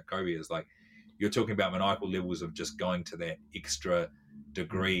talks about Kobe as like, you're talking about maniacal levels of just going to that extra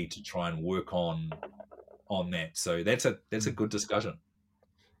degree to try and work on that. So that's a good discussion.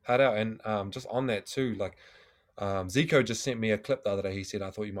 Had out, and just on that too, like Zico just sent me a clip the other day. He said,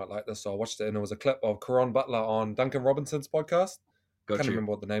 I thought you might like this. So I watched it, and it was a clip of Caron Butler on Duncan Robinson's podcast. I can't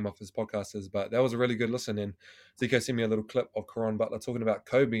remember what the name of his podcast is, but that was a really good listen. And Zico sent me a little clip of Caron Butler talking about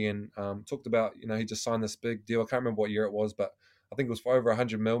Kobe and talked about, he just signed this big deal. I can't remember what year it was, but I think it was for over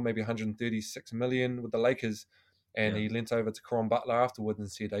 100 mil, maybe 136 million with the Lakers. And he leant over to Caron Butler afterwards and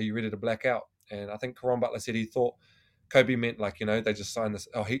said, are you ready to black out? And I think Caron Butler said he thought Kobe meant like, they just signed this.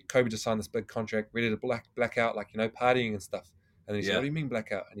 Kobe just signed this big contract, ready to black out, like, partying and stuff. And he said, what do you mean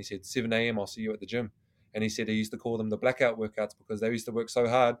blackout? And he said, 7 a.m. I'll see you at the gym. And he said he used to call them the blackout workouts because they used to work so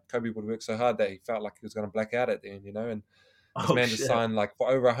hard. Kobe would work so hard that he felt like he was going to black out at the end, And this man just signed like for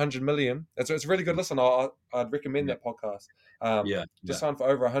over 100 million. It's a really good listen. I'd recommend that podcast. Just signed for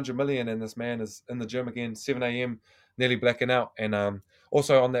over 100 million, and this man is in the gym again, 7 a.m., nearly blacking out. And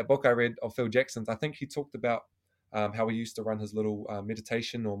also on that book I read of Phil Jackson's, I think he talked about how he used to run his little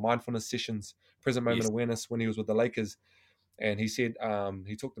meditation or mindfulness sessions, present moment awareness when he was with the Lakers. And he said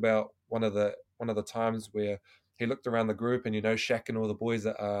he talked about one of the times where he looked around the group and Shaq and all the boys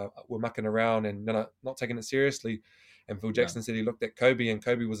that were mucking around and not taking it seriously. And Phil Jackson said he looked at Kobe, and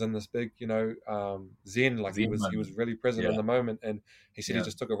Kobe was in this big zen, like he was really present in the moment. And he said he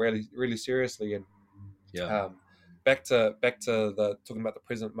just took it really really seriously. And back to the talking about the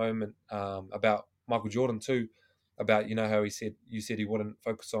present moment, about Michael Jordan too. About how you said he wouldn't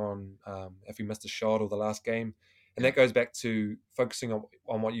focus on if he missed a shot or the last game. And that goes back to focusing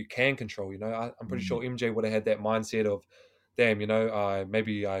on what you can control. I'm pretty sure MJ would have had that mindset of, damn,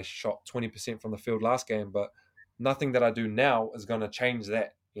 maybe I shot 20% from the field last game, but nothing that I do now is going to change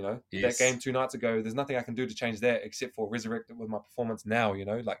that. That game 2 nights ago, there's nothing I can do to change that except for resurrect it with my performance now,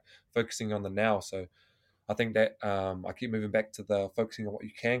 like focusing on the now. So I think that I keep moving back to the focusing on what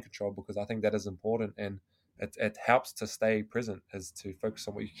you can control, because I think that is important, and it helps to stay present, is to focus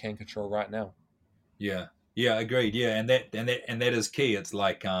on what you can control right now. Yeah, agreed. Yeah, and that is key. It's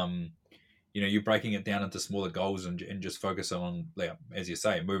like you're breaking it down into smaller goals and just focus on, like, as you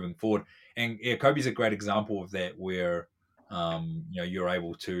say, moving forward. And Kobe's a great example of that, where you're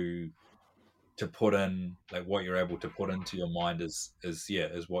able to put in, like, what you're able to put into your mind is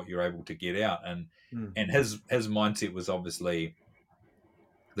what you're able to get out. And his mindset was obviously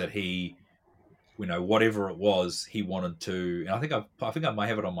that he, whatever it was, he wanted to. And I think I might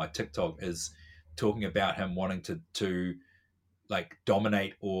have it on my TikTok, is talking about him wanting to like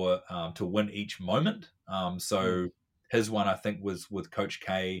dominate or to win each moment. So his one, I think, was with Coach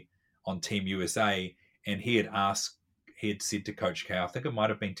K on Team USA, and he had said to Coach K, I think it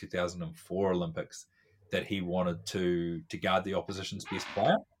might have been 2004 Olympics, that he wanted to guard the opposition's best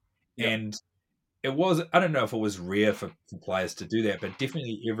player. And it was, I don't know if it was rare for players to do that, but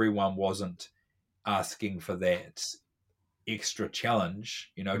definitely everyone wasn't asking for that extra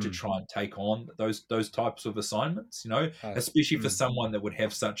challenge, to try and take on those types of assignments, especially for someone that would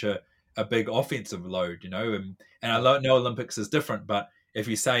have such a big offensive load, and I know Olympics is different, but if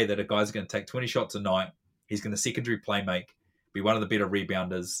you say that a guy's going to take 20 shots a night, he's going to secondary play make, be one of the better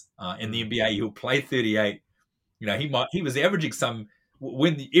rebounders in the NBA, he'll play 38, he was averaging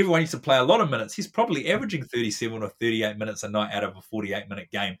when everyone used to play a lot of minutes, he's probably averaging 37 or 38 minutes a night out of a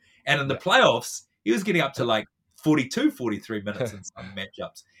 48-minute game, and in the playoffs he was getting up to like 42, 43 minutes in some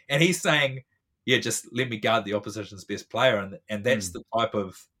matchups. And he's saying, yeah, just let me guard the opposition's best player, and that's the type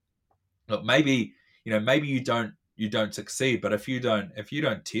of look. Maybe maybe you don't succeed, but if you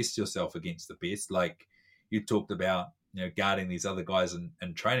don't test yourself against the best, like you talked about, guarding these other guys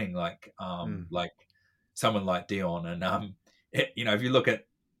in training, like someone like Dion, and if you look at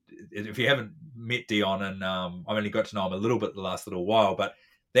if you haven't met Dion, and I've only got to know him a little bit the last little while, but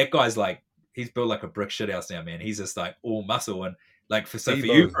that guy's like he's built like a brick shithouse now, man. He's just like all muscle and like for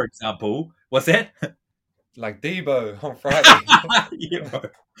you, for example, what's that? Like Debo on Friday. Yeah, bro.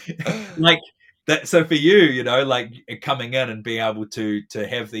 Like that. So for you, like coming in and being able to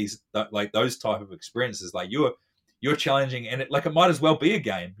have these like those type of experiences, like you're challenging, and it might as well be a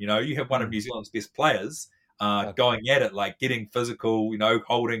game. You have one of New Zealand's best players going at it, like getting physical,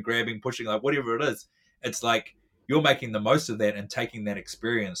 holding, grabbing, pushing, like whatever it is. It's like you're making the most of that and taking that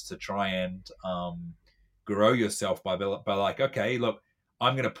experience to try and grow yourself by like, okay, look,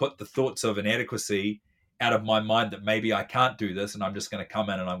 I'm going to put the thoughts of inadequacy out of my mind that maybe I can't do this, and I'm just going to come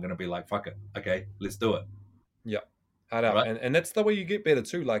in and I'm going to be like, fuck it, okay, let's do it. Yeah, hard out, right? And that's the way you get better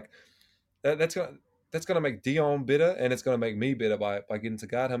too. Like that's gonna make Dion better, and it's gonna make me better by getting to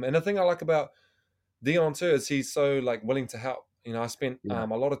guard him. And the thing I like about Dion too is he's so like willing to help. I spent a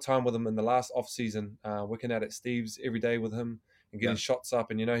lot of time with him in the last off season, working out at Steve's every day with him and getting shots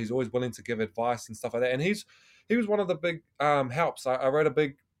up. And he's always willing to give advice and stuff like that. And he was one of the big helps. I wrote a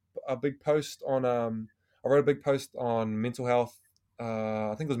big post on mental health.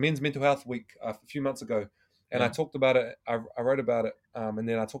 I think it was Men's Mental Health Week a few months ago, and I talked about it. I wrote about it, and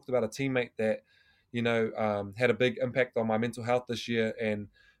then I talked about a teammate that had a big impact on my mental health this year, and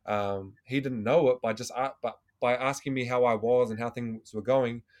he didn't know it by asking me how I was and how things were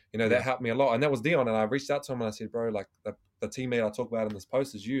going. That helped me a lot, and that was Dion. And I reached out to him and I said, bro, like the teammate I talk about in this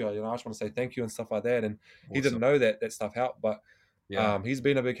post is you. I just want to say thank you and stuff like that. And he didn't know that stuff helped, but he's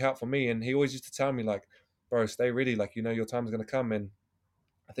been a big help for me. And he always used to tell me like, bro, stay ready. Like, your time's going to come. And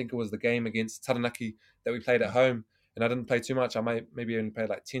I think it was the game against Taranaki that we played at home, and I didn't play too much. I maybe only played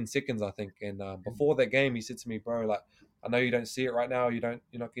like 10 seconds, I think. And before that game, he said to me, bro, like, I know you don't see it right now. You're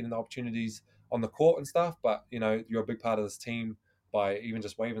not getting the opportunities on the court and stuff, but you're a big part of this team by even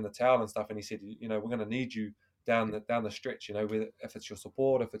just waving the towel and stuff. And he said, we're going to need you down the stretch. Whether if it's your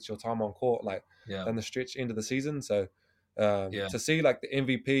support, if it's your time on court, like down the stretch end of the season. So to see like the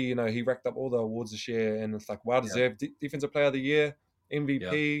MVP, he racked up all the awards this year, and it's like well deserved. Defensive Player of the Year,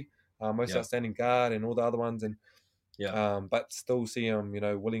 MVP, most outstanding guard, and all the other ones, and but still see him,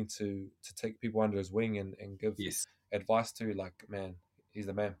 willing to take people under his wing and give advice to. Like, man, he's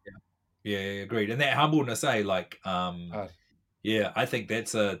the man. Yeah, agreed. And that humbleness, like, yeah, I think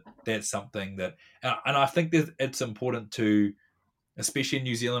that's something that, and I think that it's important to, especially in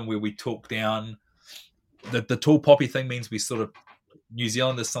New Zealand where we talk down. The tall poppy thing means we sort of, New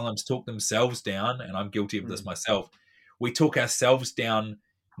Zealanders sometimes talk themselves down, and I'm guilty of this myself. We talk ourselves down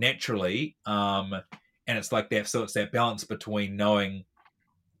naturally, and it's like that. So it's that balance between knowing,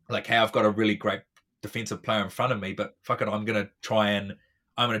 like, hey, I've got a really great defensive player in front of me, but fuck it, I'm going to try and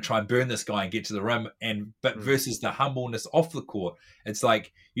burn this guy and get to the rim. But versus the humbleness off the court, it's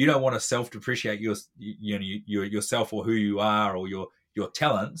like you don't want to self-depreciate yourself or who you are or your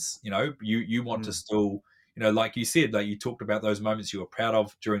talents. You want to still, like you said, like you talked about those moments you were proud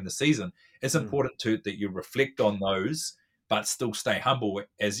of during the season. It's important that you reflect on those, but still stay humble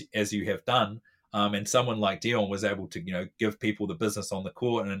as you have done. And someone like Dion was able to, give people the business on the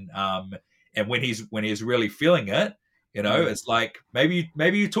court, and when he's really feeling it, it's like maybe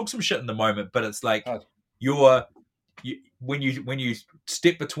you took some shit in the moment, but it's like when you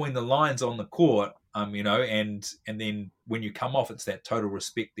step between the lines on the court, and then when you come off, it's that total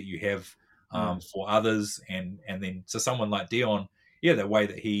respect that you have for others, and then so someone like Dion, the way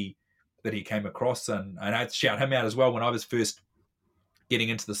that he came across, and I had to shout him out as well when I was first getting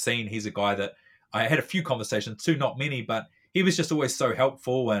into the scene. He's a guy that I had a few conversations too, not many, but he was just always so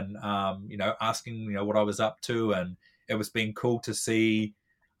helpful and asking what I was up to, and it was been cool to see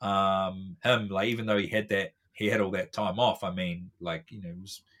him, like, even though he had all that time off. I mean, like,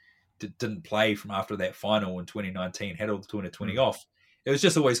 didn't play from after that final in 2019, had all the 2020 off. It was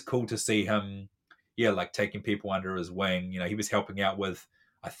just always cool to see him, like taking people under his wing. He was helping out with,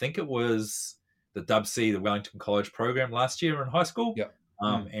 I think it was the Dub C, the Wellington College program last year in high school.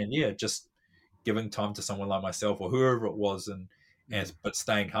 And just giving time to someone like myself or whoever it was, but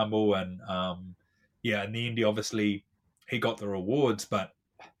staying humble, and in the end, obviously he got the rewards. But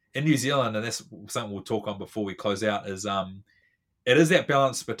in New Zealand, and that's something we'll talk on before we close out, is it is that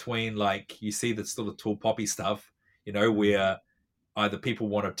balance between, like, you see the sort of tall poppy stuff, where either people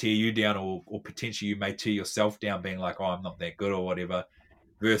want to tear you down, or potentially you may tear yourself down, being like, oh, I'm not that good or whatever,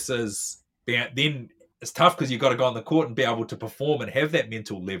 versus then it's tough because you've got to go on the court and be able to perform and have that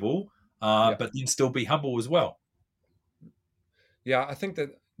mental level, Yeah. but then still be humble as well. Yeah, I think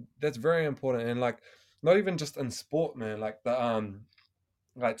that's very important, and like not even just in sport, man. Like the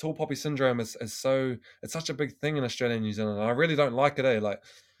like tall poppy syndrome is so it's such a big thing in Australia and New Zealand. And I really don't like it. Like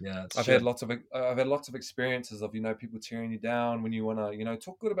Yeah, it's I've had shit. lots of experiences of people tearing you down when you want to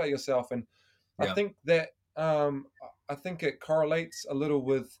talk good about yourself, and I Yeah, think that I think it correlates a little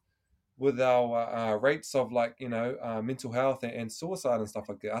with our rates of like mental health and suicide and stuff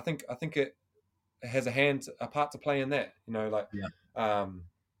like that. I think it has a part to play in that. Like yeah, um,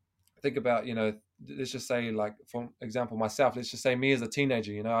 think about let's just say like for example myself. Let's just say me as a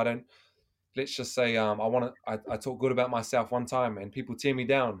teenager. I don't. Let's just say I talk good about myself one time and people tear me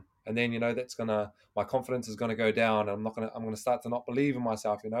down, and then that's gonna my confidence is gonna go down. And I'm gonna start to not believe in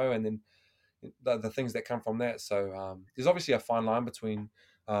myself. And then the things that come from that. So there's obviously a fine line between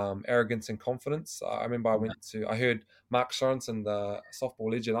arrogance and confidence. I remember yeah, I heard Mark Sorensen, the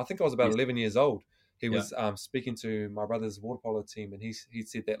softball legend. I think I was about yes, 11 years old. He yeah, was speaking to my brother's water polo team, and he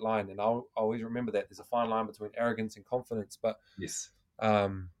said that line, and I always remember that. There's a fine line between arrogance and confidence, but yes,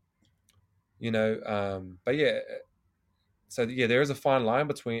 um, but yeah, so yeah, there is a fine line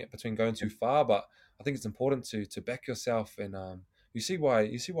between going too far, but I think it's important to back yourself, and you see why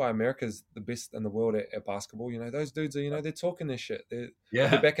America's the best in the world at basketball. Those dudes are they're talking their shit, but they're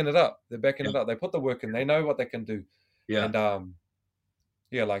yeah, backing it up. They're backing yeah, it up. They put the work in. They know what they can do, yeah, and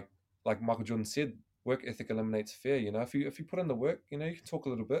yeah, like Michael Jordan said, work ethic eliminates fear. If you put in the work, you can talk a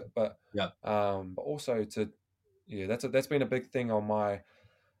little bit, yeah, but also yeah, that's been a big thing on my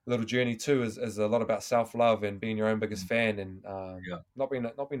little journey too is a lot about self love and being your own biggest fan and yeah, not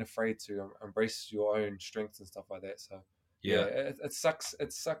being afraid to embrace your own strengths and stuff like that. So yeah, yeah, it sucks.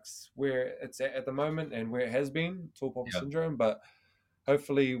 It sucks where it's at the moment and where it has been tall poppy yeah, syndrome. But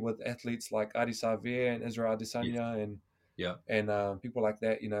hopefully, with athletes like Adi Savir and Israel yes, Adesanya yeah. and people like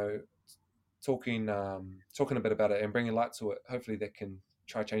that, talking a bit about it and bringing light to it, hopefully that can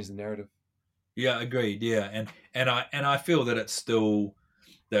try change the narrative. Yeah, agreed. Yeah, and I feel that it's still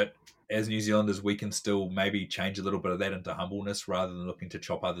that as New Zealanders we can still maybe change a little bit of that into humbleness rather than looking to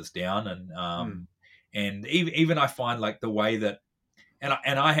chop others down. Mm, And even I find like the way that and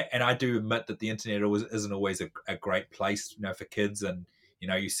I do admit that the internet isn't always a great place, for kids, and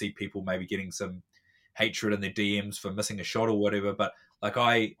you see people maybe getting some hatred in their DMs for missing a shot or whatever. But like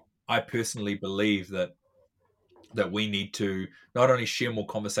I personally believe that we need to not only share more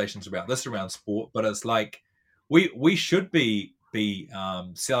conversations about this around sport, but it's like we should be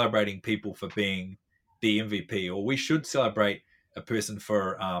celebrating people for being the MVP, or we should celebrate a person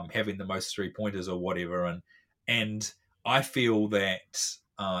for having the most 3 pointers or whatever. And I feel that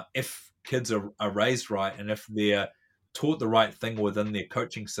if kids are raised right and if they're taught the right thing within their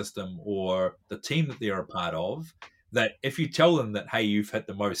coaching system or the team that they're a part of, that if you tell them that hey, you've hit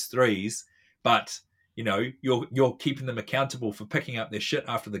the most threes, but you're keeping them accountable for picking up their shit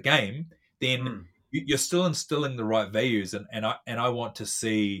after the game, then mm, you're still instilling the right values, and I want to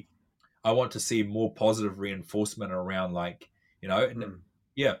see more positive reinforcement around like and mm,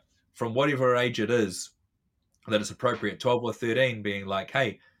 yeah, from whatever age it is that it's appropriate, 12 or 13, being like,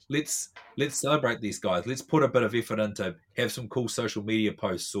 hey, let's celebrate these guys, let's put a bit of effort into have some cool social media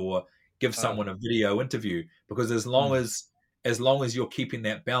posts or give ah, someone a video interview, because mm, as long as you're keeping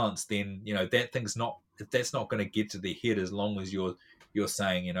that balance, then that's not going to get to their head, as long as you're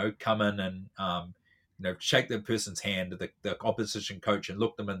saying, come in and shake that person's hand, the opposition coach, and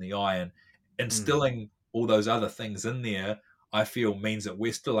look them in the eye, and mm, instilling all those other things in there, I feel means that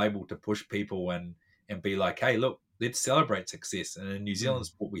we're still able to push people and be like, hey, look, let's celebrate success. And in New Zealand mm,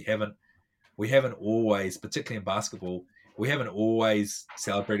 sport, we haven't always, particularly in basketball, we haven't always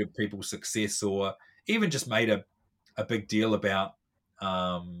celebrated people's success or even just made a big deal about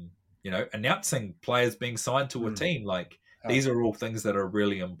announcing players being signed to a mm, team. Like ah, these are all things that are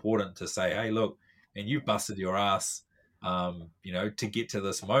really important to say, hey, look, and you've busted your ass, to get to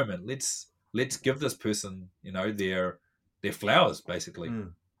this moment. Let's give this person, their flowers, basically.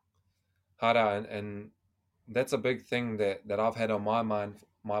 mm. Hara, and that's a big thing that I've had on my mind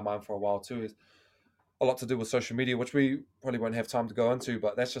for a while too. Is a lot to do with social media, which we probably won't have time to go into.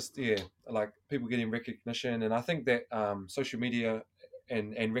 But that's just like people getting recognition, and I think that social media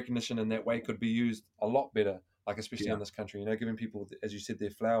and recognition in that way could be used a lot better. Like especially Yeah, in this country, giving people, as you said, their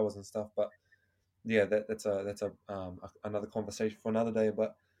flowers and stuff. But yeah, another conversation for another day.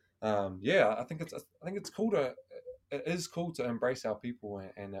 But yeah, I think it's cool to it is cool to embrace our people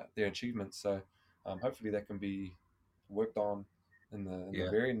and their achievements. So hopefully that can be worked on in the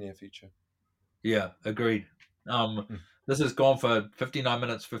yeah. very near future. Yeah, agreed. Mm. this has gone for 59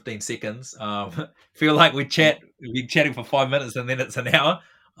 minutes, 15 seconds. Feel like we've been chatting for 5 minutes and then it's an hour.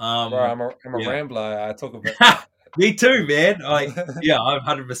 Bro, I'm a rambler. I talk a bit. Me too, man. I'm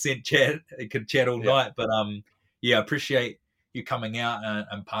 100% could chat all night, but appreciate you coming out and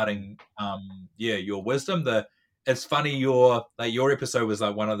imparting your wisdom. It's funny your episode was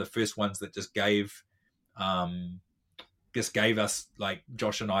like one of the first ones that just gave us, like,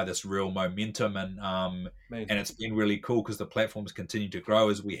 Josh and I, this real momentum, and it's been really cool because the platforms continue to grow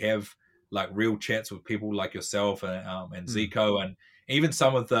as we have like real chats with people like yourself and Zico, and even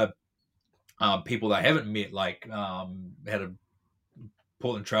some of the people that I haven't met, like had a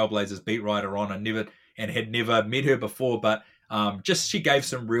Portland Trailblazers beat writer on and had never met her before, but just she gave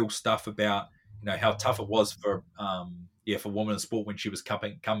some real stuff about how tough it was for women in sport when she was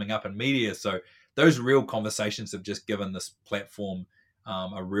coming up in media. So those real conversations have just given this platform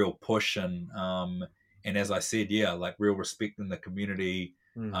a real push, and as I said, like real respect in the community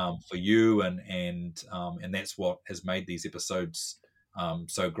for you, and that's what has made these episodes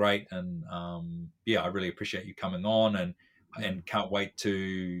so great. And I really appreciate you coming on, and can't wait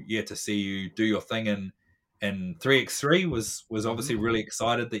to see you do your thing in 3x3. Was obviously really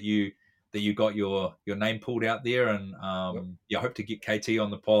excited that you got your name pulled out there, and I hope to get KT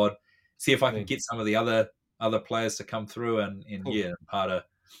on the pod, see if I can get some of the other players to come through and impart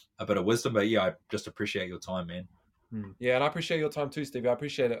a bit of wisdom. But I just appreciate your time, man. Yeah, and I appreciate your time too, Stevie. I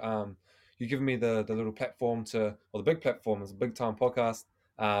appreciate it. You giving me the little platform the big platform, it's a big time podcast,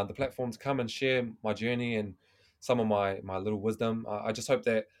 the platform to come and share my journey and some of my little wisdom. I just hope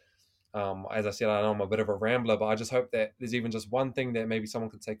that, as I said, I know I'm a bit of a rambler, but I just hope that there's even just one thing that maybe someone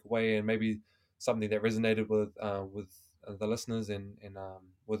can take away, and maybe something that resonated with the listeners and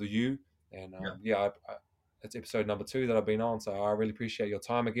with you. And it's episode number 2 that I've been on, so I really appreciate your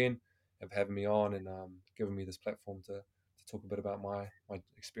time again and for having me on and giving me this platform to talk a bit about my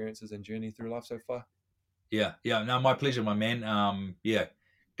experiences and journey through life so far. No, my pleasure, my man.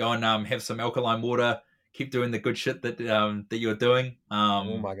 Go and have some alkaline water. Keep doing the good shit that you're doing.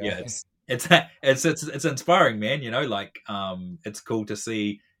 Oh my God. It's inspiring, man. It's cool to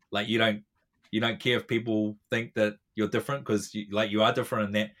see, like, you don't care if people think that you're different, because you are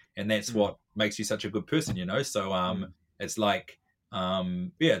different, and that's what makes you such a good person. So it's like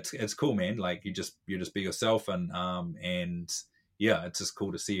it's cool, man. Like, you just be yourself, and it's just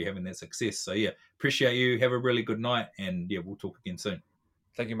cool to see you having that success. So appreciate you. Have a really good night, and we'll talk again soon.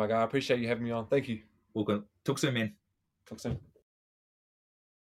 Thank you, my guy. I appreciate you having me on. Thank you. We'll talk soon, man. Talk soon.